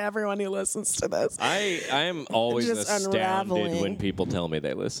sorry to everyone who listens to this. I am always Just astounded unraveling. when people tell me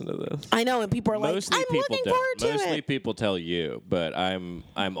they listen to this. I know, and people are like, Mostly I'm people looking don't. forward to Mostly it. people tell you, but I'm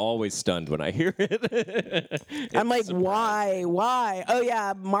always stunned when I hear it. I'm like, why? Oh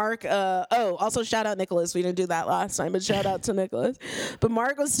yeah, Mark. Also shout out Nicholas. We didn't do that last time, but shout out to Nicholas. But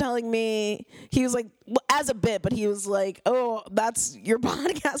Mark was telling me, he was like, as a bit, but he was like, oh, that's your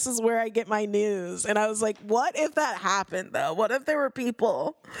podcast is where I get my news. And I was like, what if that happened though? What if there were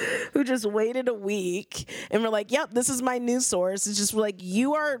people who just waited a week and were like, yep, this is my news source? It's just like,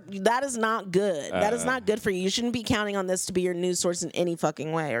 that is not good. That is not good for you. You shouldn't be counting on this to be your news source in any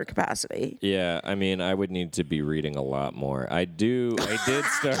fucking way or capacity. Yeah, I mean, I would need to be reading a lot more. I did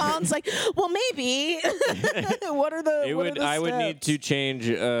start. Colin's like, well, maybe. What are the I would need steps? to change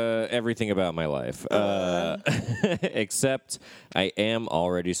everything about my life, except I am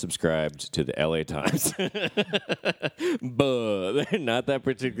already subscribed to the LA Times, but they're not that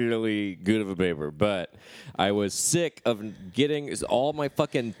particularly good of a paper. But I was sick of getting all my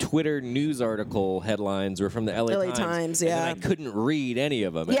fucking Twitter news article headlines were from the LA Times, yeah. and then I couldn't read any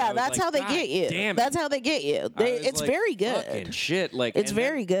of them. And I Yeah, was that's like, how they "God get you. damn it." That's how they get you. I was It's like, very good. Fucking shit, like It's and then-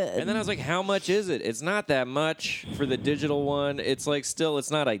 very good. And then I was like, how much is it? It's not that much for the digital one. It's like still,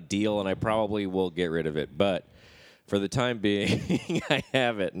 it's not ideal, and I probably will get rid of it. But for the time being, I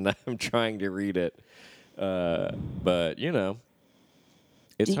have it, and I'm trying to read it. But you know,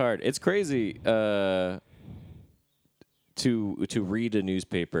 it's hard. It's crazy to read a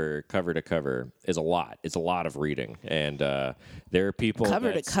newspaper cover to cover is a lot. It's a lot of reading, and there are people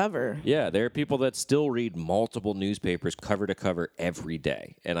Cover to cover. Yeah, there are people that still read multiple newspapers cover to cover every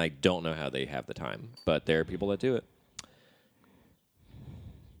day, and I don't know how they have the time, but there are people that do it.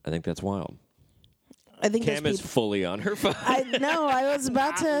 I think that's wild. I think Cam there's is people. fully on her phone. I was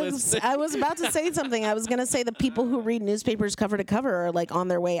about to say something. I was going to say the people who read newspapers cover to cover are like on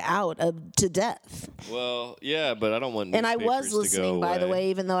their way out to death. Well, yeah, but I don't want. And I was newspapers to go listening, by the away. way,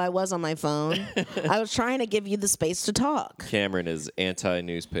 even though I was on my phone. I was trying to give you the space to talk. Cameron is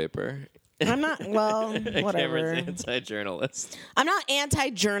anti-newspaper. I'm not. Well, whatever. Cameron's anti-journalist. I'm not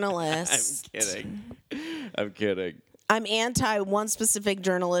anti-journalist. I'm kidding. I'm anti one specific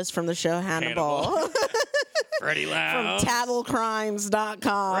journalist from the show Hannibal. Freddie From Lounge.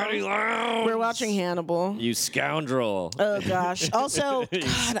 tattlecrimes.com. Freddie Lounge. We're watching Hannibal. You scoundrel. Oh gosh. Also, You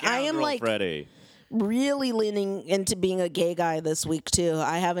God, I am scoundrel, like Freddie. really leaning into being a gay guy this week too.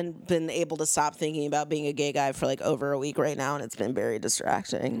 I haven't been able to stop thinking about being a gay guy for like over a week right now, and it's been very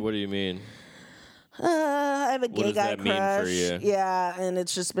distracting. What do you mean? I have a gay does guy that mean crush. for you? Yeah, and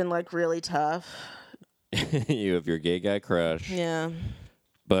it's just been like really tough. You have your gay guy crush. Yeah.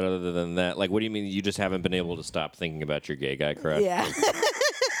 But other than that, like, what do you mean you just haven't been able to stop thinking about your gay guy crush? Yeah.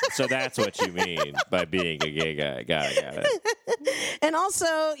 So that's what you mean by being a gay guy. Got it. And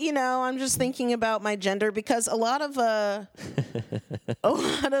also, you know, I'm just thinking about my gender because a lot of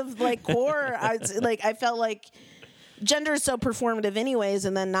like core, I felt like gender is so performative anyways,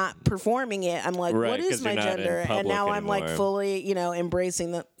 and then not performing it, I'm like, Right, what 'cause is my you're not in gender? And public now I'm like anymore. fully, you know,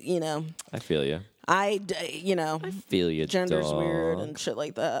 embracing the, you know, I feel you. gender's Gender's weird and shit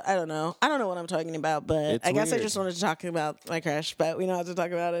like that. I don't know what I'm talking about, but It's I guess I weird. just wanted to talk about my crush, but we don't have to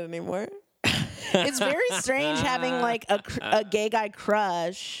talk about it anymore. It's very strange having like a gay guy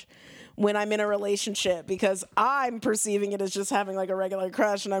crush when I'm in a relationship because I'm perceiving it as just having like a regular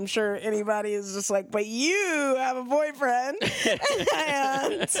crush, and I'm sure anybody is just like, but you have a boyfriend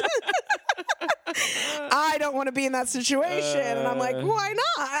and I don't want to be in that situation. And I'm like, why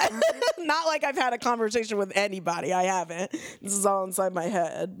not? Not like I've had a conversation with anybody. I haven't. This is all inside my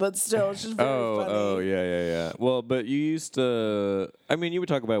head, but still, it's just very funny. Oh, yeah. Well, but you used to. I mean, you would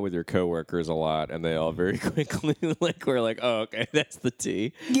talk about it with your coworkers a lot, and they all very quickly were like, "Oh, okay, that's the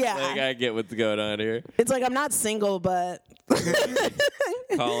tea." Yeah. Like, I get what's going on here. It's like I'm not single, but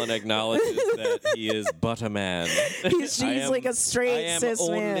Colin acknowledges that he is but a man. he's like a straight I am cis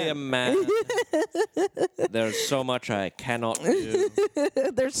only man. a man. There's so much I cannot do.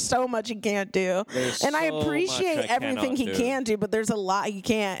 There's so much he can't do. There's And I so appreciate much I everything he cannot do. can do, but there's a lot he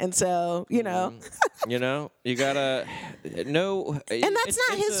can't. And so, you know. You know, you gotta no. And that's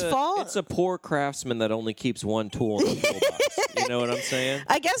not his fault. It's a poor craftsman that only keeps one tool in the toolbox. You know what I'm saying?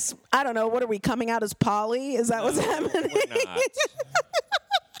 I guess, I don't know, what are we coming out as poly? Is that what's happening? We're not.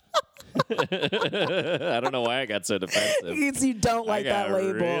 I don't know why I got so defensive. You don't like I got that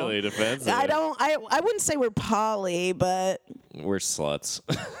label. really defensive. I wouldn't say we're poly, but We're sluts.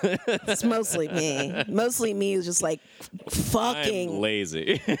 it's mostly me. Mostly me is just like fucking I'm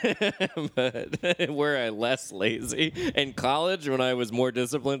lazy, but were I less lazy in college when I was more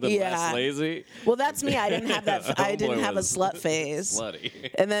disciplined and less lazy? Well, that's me. I didn't have that. I didn't Homeboy have a was slut phase.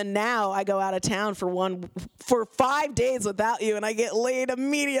 Slutty. And then now I go out of town for 5 days without you, and I get laid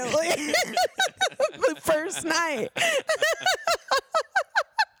immediately the first night.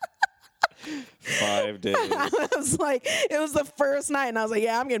 5 days. I was like, it was the first night, and I was like,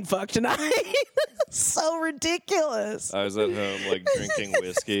 yeah, I'm getting fucked tonight. So ridiculous. I was at home, like, drinking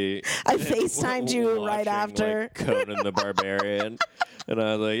whiskey. I FaceTimed you right watching, after. like, Conan the Barbarian. And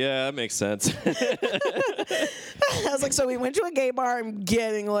I was like, yeah, that makes sense. I was like, so we went to a gay bar. I'm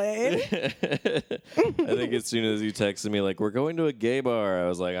getting laid. I think as soon as you texted me, like, we're going to a gay bar, I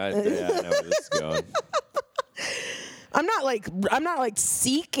was like, I know where this is going. I'm not like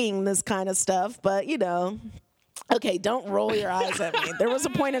seeking this kind of stuff, but you know. Okay, don't roll your eyes at me. There was a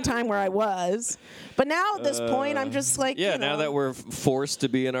point in time where I was, but now at this point, I'm just like, yeah. you know. Now that we're forced to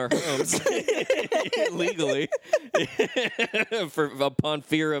be in our homes legally, upon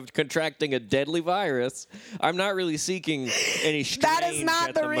fear of contracting a deadly virus, I'm not really seeking any strange That is not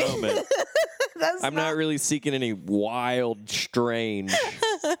at the the moment. I'm not really seeking any wild strange.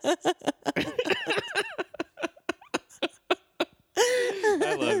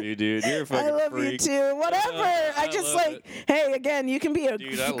 I love you, dude. You're a fucking I love freak. you too. Whatever. I just love like, hey, again, you can be a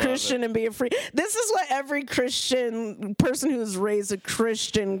Dude, I love Christian it. and be a free. This is what every Christian person who's raised a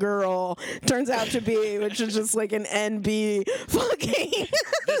Christian girl turns out to be, which is just like an NB fucking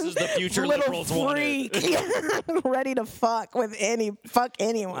This is the future little liberals wanted. freak, ready to fuck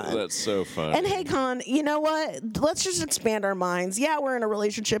anyone. That's so funny. And hey, Con, you know what? Let's just expand our minds. Yeah, we're in a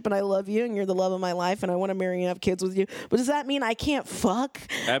relationship and I love you and you're the love of my life and I want to marry and have kids with you. But does that mean I can't fuck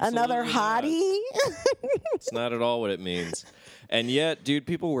another Absolutely not. hottie? It's not at all what it means. And yet, dude,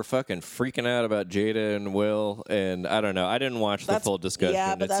 people were fucking freaking out about Jada and Will, and I don't know. I didn't watch the full discussion.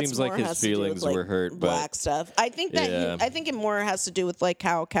 Yeah, but it that's seems like more his has to do with, feelings like, were hurt, black but stuff. I think that Yeah. I think it more has to do with like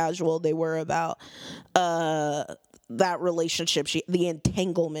how casual they were about that relationship, the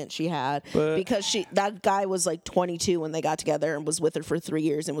entanglement she had, But- because that guy was like 22 when they got together and was with her for 3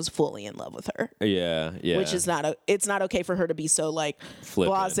 years and was fully in love with her. yeah. Which is it's not okay for her to be so like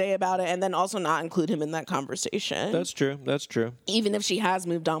Flippant. blasé about it and then also not include him in that conversation. That's true. That's true. Even if she has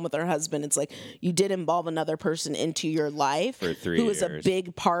moved on with her husband, it's like you did involve another person into your life For 3 who is a years.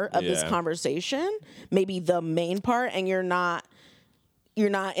 big part of this Yeah. conversation, maybe the main part, and you're not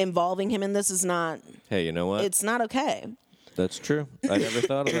involving him in this. Is not. Hey, you know what? It's not okay. That's true. I never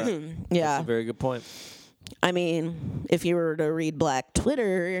thought of that. Yeah. That's a very good point. I mean, if you were to read Black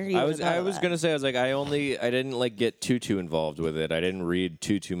Twitter, you I would know was that. gonna say I was like I didn't like get too involved with it. I didn't read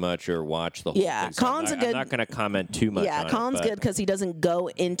too much or watch the whole Yeah, thing. So Colin's I'm a good- not gonna comment too much. Yeah, on Colin's it, good because he doesn't go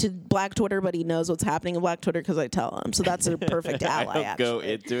into Black Twitter, but he knows what's happening in Black Twitter because I tell him. So that's a perfect I ally. don't actually, go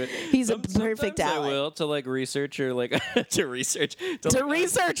into it. He's a perfect Sometimes ally. I will to like research or like to research To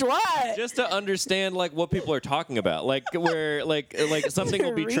research what? just to understand like what people are talking about, like where like something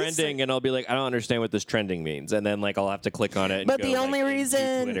will be Research. trending and I'll be like I don't understand what this trending means, and then like I'll have to click on it. And But go, the like, only into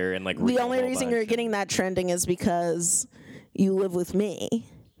reason Twitter and like read the a only whole reason bunch. you're getting that trending is because you live with me.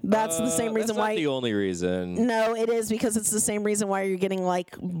 That's the same reason that's why. not the only reason. No, it is because it's the same reason why you're getting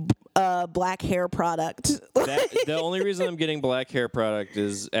like black hair product. The only reason I'm getting black hair product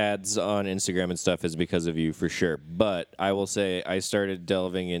is ads on Instagram and stuff is because of you for sure. But I will say I started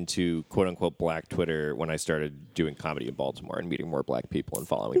delving into quote unquote black Twitter when I started doing comedy in Baltimore and meeting more black people and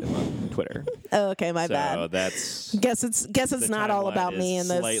following them on Twitter. Oh, okay, my So bad. that's Guess it's the not all timeline about me is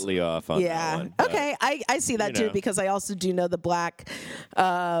in this. slightly off on that Yeah. one. but- Okay. I see that you too know. because I also do know the black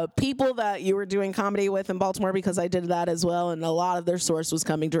people that you were doing comedy with in Baltimore because I did that as well, and a lot of their source was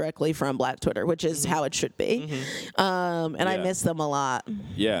coming directly from Black Twitter, which is how it should be. And I Yeah. miss them a lot.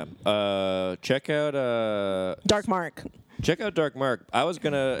 Yeah. Check out Dark Mark. Dark Mark. I was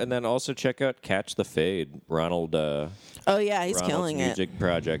gonna, and then also check out Catch the Fade. Ronald. Oh yeah, he's Ronald's killing it. music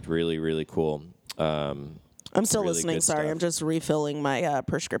project. Really, really cool. I'm still really listening. good Sorry, stuff. I'm just refilling my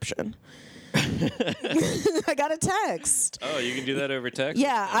prescription. I got a text. Oh, you can do that over text?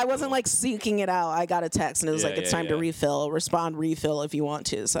 Yeah, I wasn't like seeking it out. I got a text and it was Yeah, like, it's yeah, time to yeah. refill. Respond refill if you want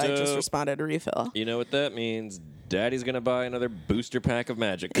to. So I just Dope. responded to refill. You know what that means? Daddy's gonna buy another booster pack of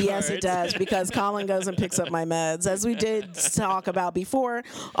Magic cards. Yes, it does, because Colin goes and picks up my meds. As we did talk about before,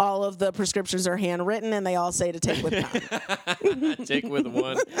 all of the prescriptions are handwritten and they all say to take with cum. Take with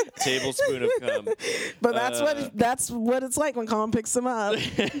 1 tablespoon of cum. But that's what it's like when Colin picks them up.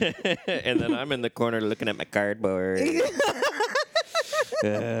 And then I'm in the corner looking at my cardboard.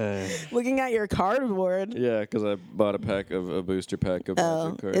 Looking at your cardboard. Yeah, because I bought a booster pack of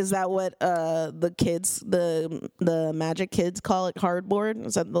Magic cards. Is that what the kids, the Magic kids call it? Cardboard?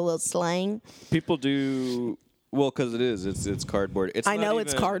 Is that the little slang? People do. Well, because it is. It's cardboard. It's I know not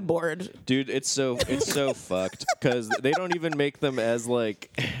it's even- cardboard. Dude, it's so fucked because they don't even make them as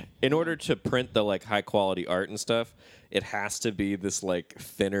like, in order to print the like high quality art and stuff, it has to be this like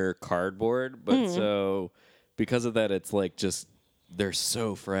thinner cardboard. But so because of that, it's like just they're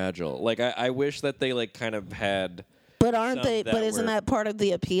so fragile. Like I wish that they like kind of had. But aren't some they? that But isn't were- that part of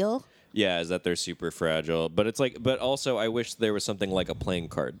the appeal? Yeah, is that they're super fragile. But it's like, but also I wish there was something like a playing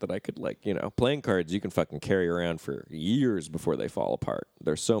card that I could like, playing cards you can fucking carry around for years before they fall apart.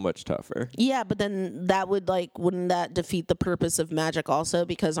 They're so much tougher. Yeah, but then that would wouldn't that defeat the purpose of Magic also?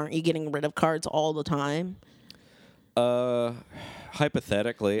 Because aren't you getting rid of cards all the time?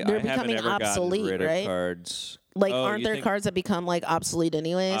 Hypothetically, They're I haven't becoming ever obsolete, gotten rid right? of cards. Like, Oh, aren't you there think- cards that become like obsolete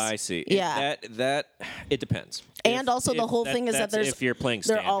anyways? I see. Yeah. That it depends. And also the If whole thing is that that's there's if you're playing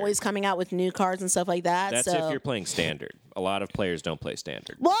they're standard. always coming out with new cards and stuff like that. That's so if you're playing standard. A lot of players don't play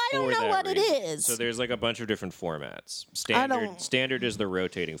standard. Well, I don't for know that what it reason. is. So there's like a bunch of different formats. don't- Standard is the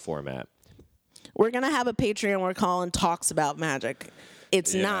rotating format. we're gonna have a Patreon where Colin talks about Magic.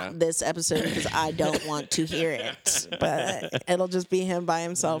 It's Yeah. not this episode because I don't want to hear it, but it'll just be him by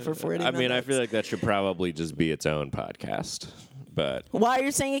himself for 40 minutes. I mean, I feel like that should probably just be its own podcast. But Why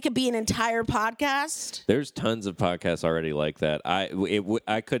you're saying it could be an entire podcast? there's tons of podcasts already like that.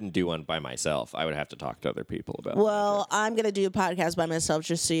 I couldn't do one by myself. I would have to talk to other people about it. Well, I'm gonna do a podcast by myself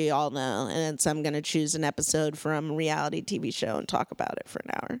just so you all know, and I'm gonna choose an episode from a reality TV show and talk about it for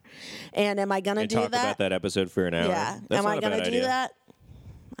an hour. And am I gonna And do talk that? about that episode for an hour. Yeah. That's Am not I a gonna bad do idea. that?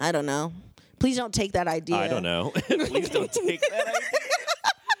 I don't know. Please don't take that idea. I don't know. Please don't take that idea.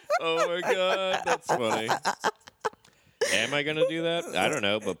 Oh my god, that's funny. Am I going to do that? I don't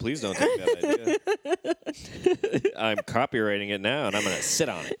know, but please don't take that idea. I'm copywriting it now, and I'm going to sit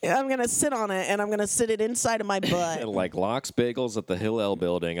on it. I'm gonna sit on it, and I'm gonna sit it inside of my butt. And like Locke's Bagels at the Hillel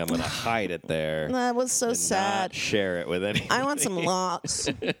building, I'm going to hide it there. That was so and sad. Not share it with anyone. I want some locks.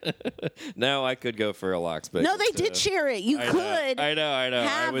 Now I could go for a Locke's Bagels. No, they did share it. You could I know. I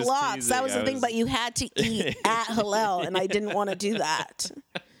have was locks. teasing. That was the I thing, but you had to eat at Hillel, and I didn't want to do that.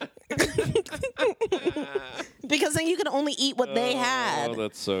 Because then you could only eat what they had. Oh,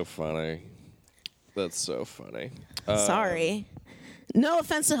 that's so funny. That's so funny. Sorry. No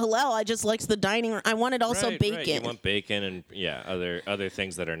offense to Hillel. I just liked the dining room. I wanted also Right, bacon. right. You want bacon and other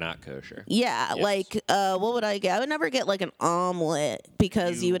things that are not kosher. Yeah, Yes. like what would I get? I would never get like an omelet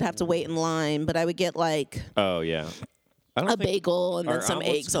because you would have to wait in line, but I would get like Oh yeah. I don't a think bagel and then are some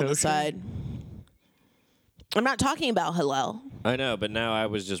omelets eggs on the kosher? side. I'm not talking about Hillel. I know, but now I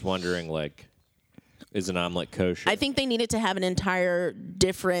was just wondering, like, is an omelet kosher? I think they needed to have an entire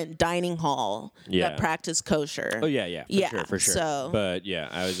different dining hall Yeah. that practiced kosher. Oh yeah, Yeah, for sure. so- but yeah,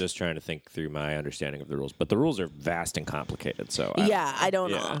 I was just trying to think through my understanding of the rules. But the rules are vast and complicated, so Yeah, I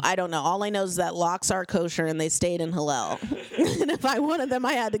don't know. Yeah. I don't know. All I know is that locks are kosher and they stayed in Hillel. And if I wanted them,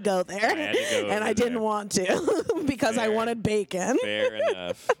 I had to go there. had to go and over I didn't there. want to because I Fair. wanted bacon fair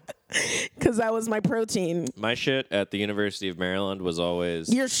enough. because that was my protein. My shit at the University of Maryland was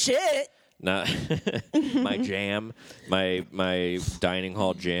always Your shit. not my jam, my dining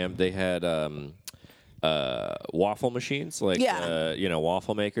hall jam. They had waffle machines, like Yeah.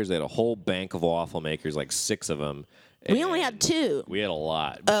 waffle makers. They had a whole bank of waffle makers, like 6 of them. We only had 2. We had a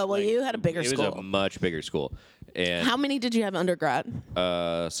lot. Oh, well, you had a bigger It was school. a much bigger school, and How many did you have undergrad?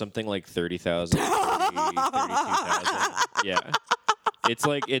 something like 30,000, 32,000. Yeah. It's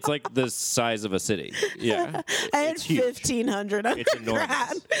like the size of a city. Yeah. I had It's huge. 1,500 It's undergrad.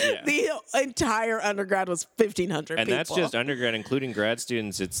 enormous. Yeah. The entire undergrad was 1,500 And people. that's just undergrad, including grad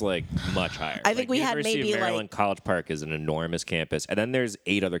students. It's like much higher. I think we had University maybe, of Maryland like- College Park is an enormous campus, and then there's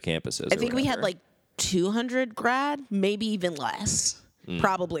 8 other campuses. I think we had like 200 grad, maybe even less. Hmm.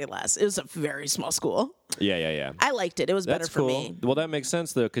 Probably less. It was a very small school. yeah. I liked it. It was That's better for cool. me. Well, that makes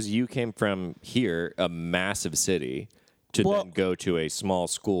sense though, because you came from here, a massive city, to Well- then go to a small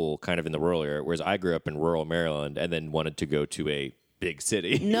school, kind of in the rural area. Whereas I grew up in rural Maryland, and then wanted to go to a big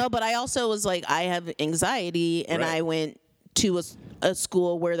city. No, but I also was like, I have anxiety, and Right. I went to a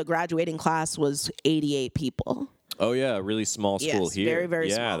school where the graduating class was 88 people. Oh yeah, a really small school Yes, here. very, very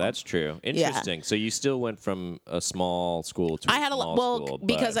yeah, small. that's true. Interesting. So you still went from a small school to I had a small school,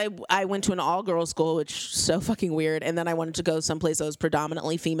 because but- I went to an all girls school, which is so fucking weird, and then I wanted to go someplace that was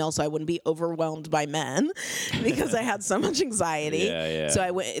predominantly female, so I wouldn't be overwhelmed by men because I had so much anxiety. Yeah. So I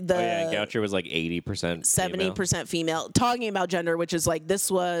went Goucher was like 80% 70% female. Talking about gender, which is like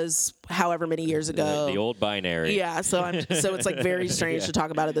this was however many years ago. The old binary. Yeah, so it's like very strange to talk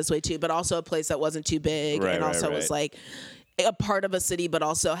about it this way too, but also a place that wasn't too big Right, and also right. was like a part of a city, but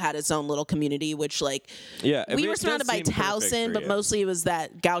also had its own little community, which like Yeah, I we mean, were it surrounded does by seem perfect Towson, for but you. mostly it was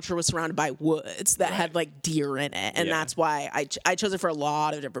that Goucher was surrounded by woods that had like deer in it, and Yeah. that's why I chose it for a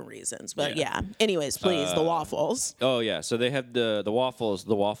lot of different reasons. But Yeah. yeah, anyways, please the waffles. Oh yeah, so they had the waffles.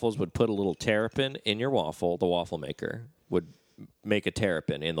 The waffles would put a little terrapin in your waffle. The waffle maker would make a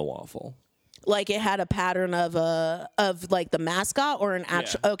terrapin in the waffle. Like it had a pattern of like the mascot or an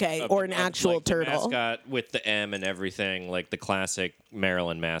actual or an actual like the turtle. mascot with the M and everything, like the classic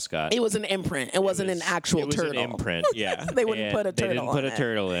Maryland mascot. It was an imprint. It wasn't an actual it was turtle. An imprint, yeah. They wouldn't And put a They turtle didn't put on a it.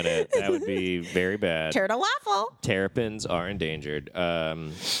 turtle in it. That would be very bad. Turtle waffle. Terrapins are endangered.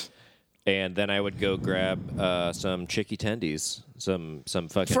 And then I would go grab some chicky tendies, some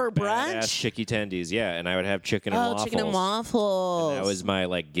fucking For badass brunch? chicky tendies, yeah. And I would have chicken and Oh, waffles. chicken and waffles. That was my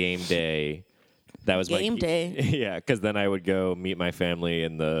like game day. That was Game my day. Yeah, because then I would go meet my family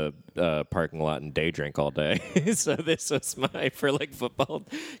in the parking lot and day drink all day. So this was my for like football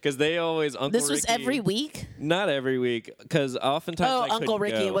because they always Uncle This was Ricky- every week. Not every week, because oftentimes Oh, I couldn't Uncle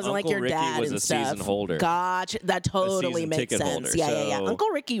Ricky. go. It wasn't Uncle like your Ricky dad was and a stuff. season holder. Gotcha. That totally season makes ticket sense. holder, Yeah. so- Uncle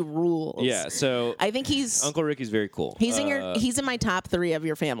Ricky rules. Yeah, so I think he's Uncle Ricky's very cool. he's in my top 3 of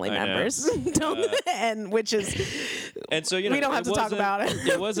your family I know. members. And which is and so you know we don't have to talk wasn't- about it.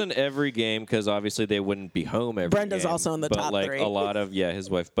 It wasn't every game because obviously they wouldn't be home every. Brenda's game, also in the but top like 3. a lot of his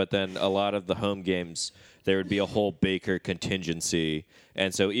wife. But then a lot of the home games, there would be a whole Baker contingency,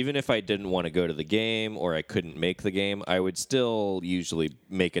 and so even if I didn't want to go to the game or I couldn't make the game, I would still usually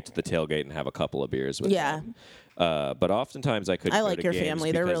make it to the tailgate and have a couple of beers with Yeah. them. But oftentimes I couldn't I go like to your games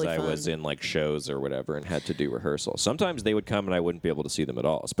family. They're because really I was fun. in like shows or whatever and had to do rehearsals. Sometimes they would come and I wouldn't be able to see them at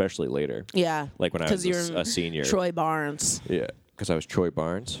all, especially later. Yeah. Like when I 'Cause was you're a senior. Troy Barnes Yeah, because I was Troy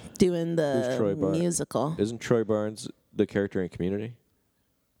Barnes. doing Who's Troy the Barnes? musical. Isn't Troy Barnes the character in Community?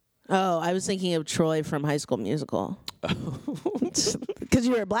 Oh, I was thinking of Troy from High School Musical. Because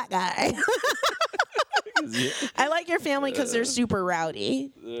you were a black guy. I like your family because they're super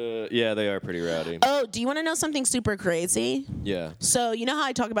rowdy. Yeah, they are pretty rowdy. Oh, do you want to know something super crazy? Yeah, So you know how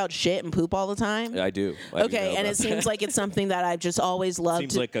I talk about shit and poop all the time? I do. I do Okay, know and about it seems like it's something that I've just always loved.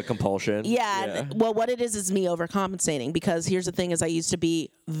 Seems to, like a compulsion. yeah. Well, what it is me overcompensating because here's the thing: is I used to be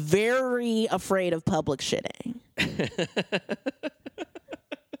very afraid of public shitting.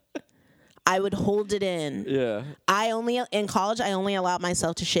 I would hold it in. Yeah. In college I only allowed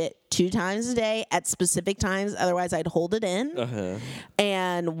myself to shit 2 times a day at specific times. Otherwise, I'd hold it in. Uh-huh.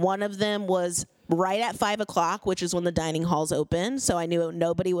 And one of them was right at 5:00, which is when the dining halls open. So I knew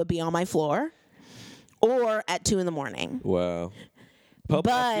nobody would be on my floor, or at 2 a.m. Wow. But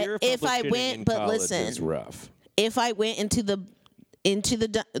fear of if public I shitting went- in but college listen. is rough. If I went into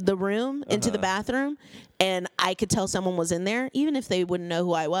the room, into the bathroom, and I could tell someone was in there, even if they wouldn't know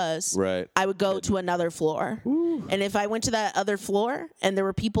who I was, Right. I would go to another floor. And if I went to that other floor and there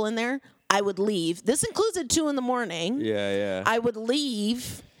were people in there, I would leave. This includes at 2 a.m. Yeah. I would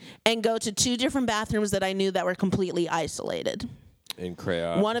leave and go to 2 different bathrooms that I knew that were completely isolated. In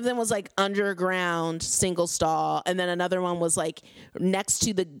crayon. One of them was like underground, single stall, and then another one was like next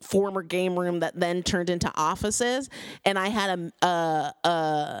to the former game room that then turned into offices. And I had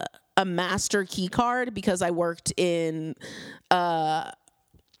a master key card because I worked in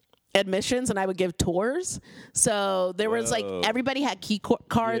admissions and I would give tours. So there was like Whoa. everybody had key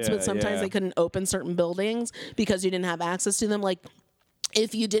cards, Yeah, but sometimes yeah. they couldn't open certain buildings because you didn't have access to them. Like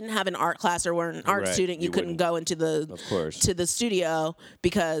if you didn't have an art class or were an art Right, student, you couldn't wouldn't. go into the Of course. to the studio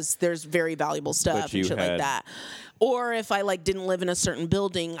because there's very valuable stuff But you and shit like had- that. Or if I like didn't live in a certain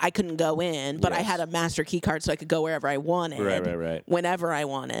building, I couldn't go in, but I Yes. had a master key card so I could go wherever I wanted, Right. whenever I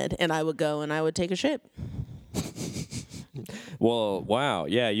wanted, and I would go and I would take a shit. Well, wow.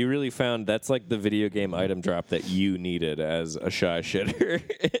 Yeah, you really found that's like the video game item drop that you needed as a shy shitter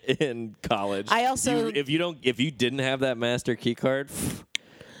in college. I also- if you didn't have that master key card,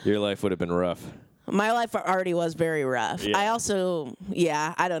 your life would have been rough. My life already was very rough. Yeah. I also,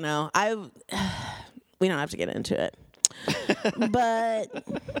 I don't know. We don't have to get into it, but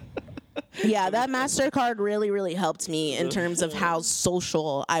Yeah, that MasterCard really, really helped me in terms of how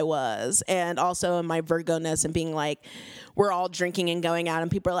social I was. And also in my Virgo-ness and being like, we're all drinking and going out, and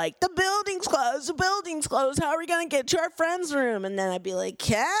people are like, the building's closed. How are we going to get to our friend's room? And then I'd be like,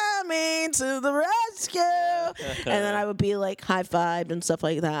 Cammy to the rescue. And then I would be like high-fived and stuff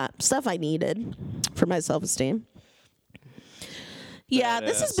like that. Stuff I needed for my self-esteem. Yeah,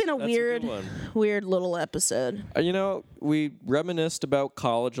 this has been a That's a weird, good one. weird little episode. You know, we reminisced about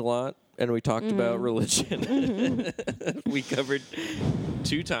college a lot, and we talked about religion. We covered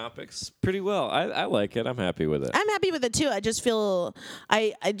 2 topics pretty well. I like it. I'm happy with it. I'm happy with it too. I just feel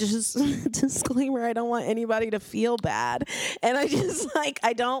I just disclaimer, I don't want anybody to feel bad. And I just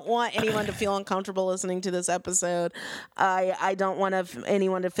I don't want anyone to feel uncomfortable listening to this episode. I don't want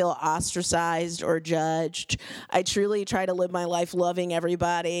anyone to feel ostracized or judged. I truly try to live my life loving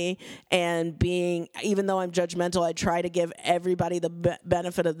everybody and being, even though I'm judgmental, I try to give everybody the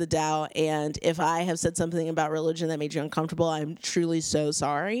benefit of the doubt. And if I have said something about religion that made you uncomfortable, I'm truly so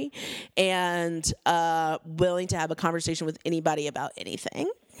sorry, and willing to have a conversation with anybody about anything.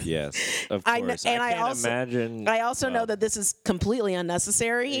 Yes, of I course. kn- and I I can't also- imagine. I also know that this is completely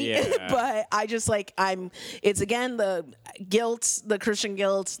unnecessary, Yeah. but I just it's again the guilt, the Christian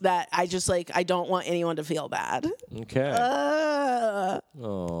guilt that I just I don't want anyone to feel bad. Okay. Uh,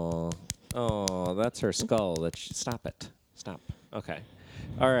 Oh, that's her skull. Stop it. Stop. Okay.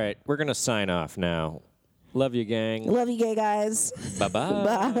 All right, we're gonna sign off now. Love you, gang. love you, gay guys. Bye-bye.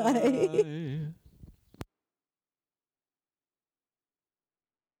 Bye.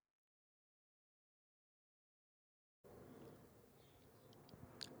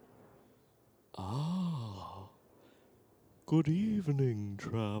 Good evening,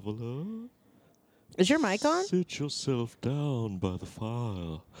 traveler. Is your mic on? Sit yourself down by the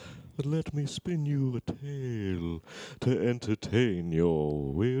fire and let me spin you a tale to entertain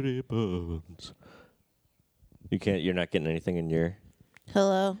your weary bones. You're not getting anything in your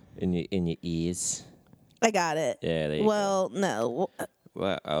Hello. ears. I got it. Yeah, there you Well, no. go.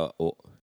 Well,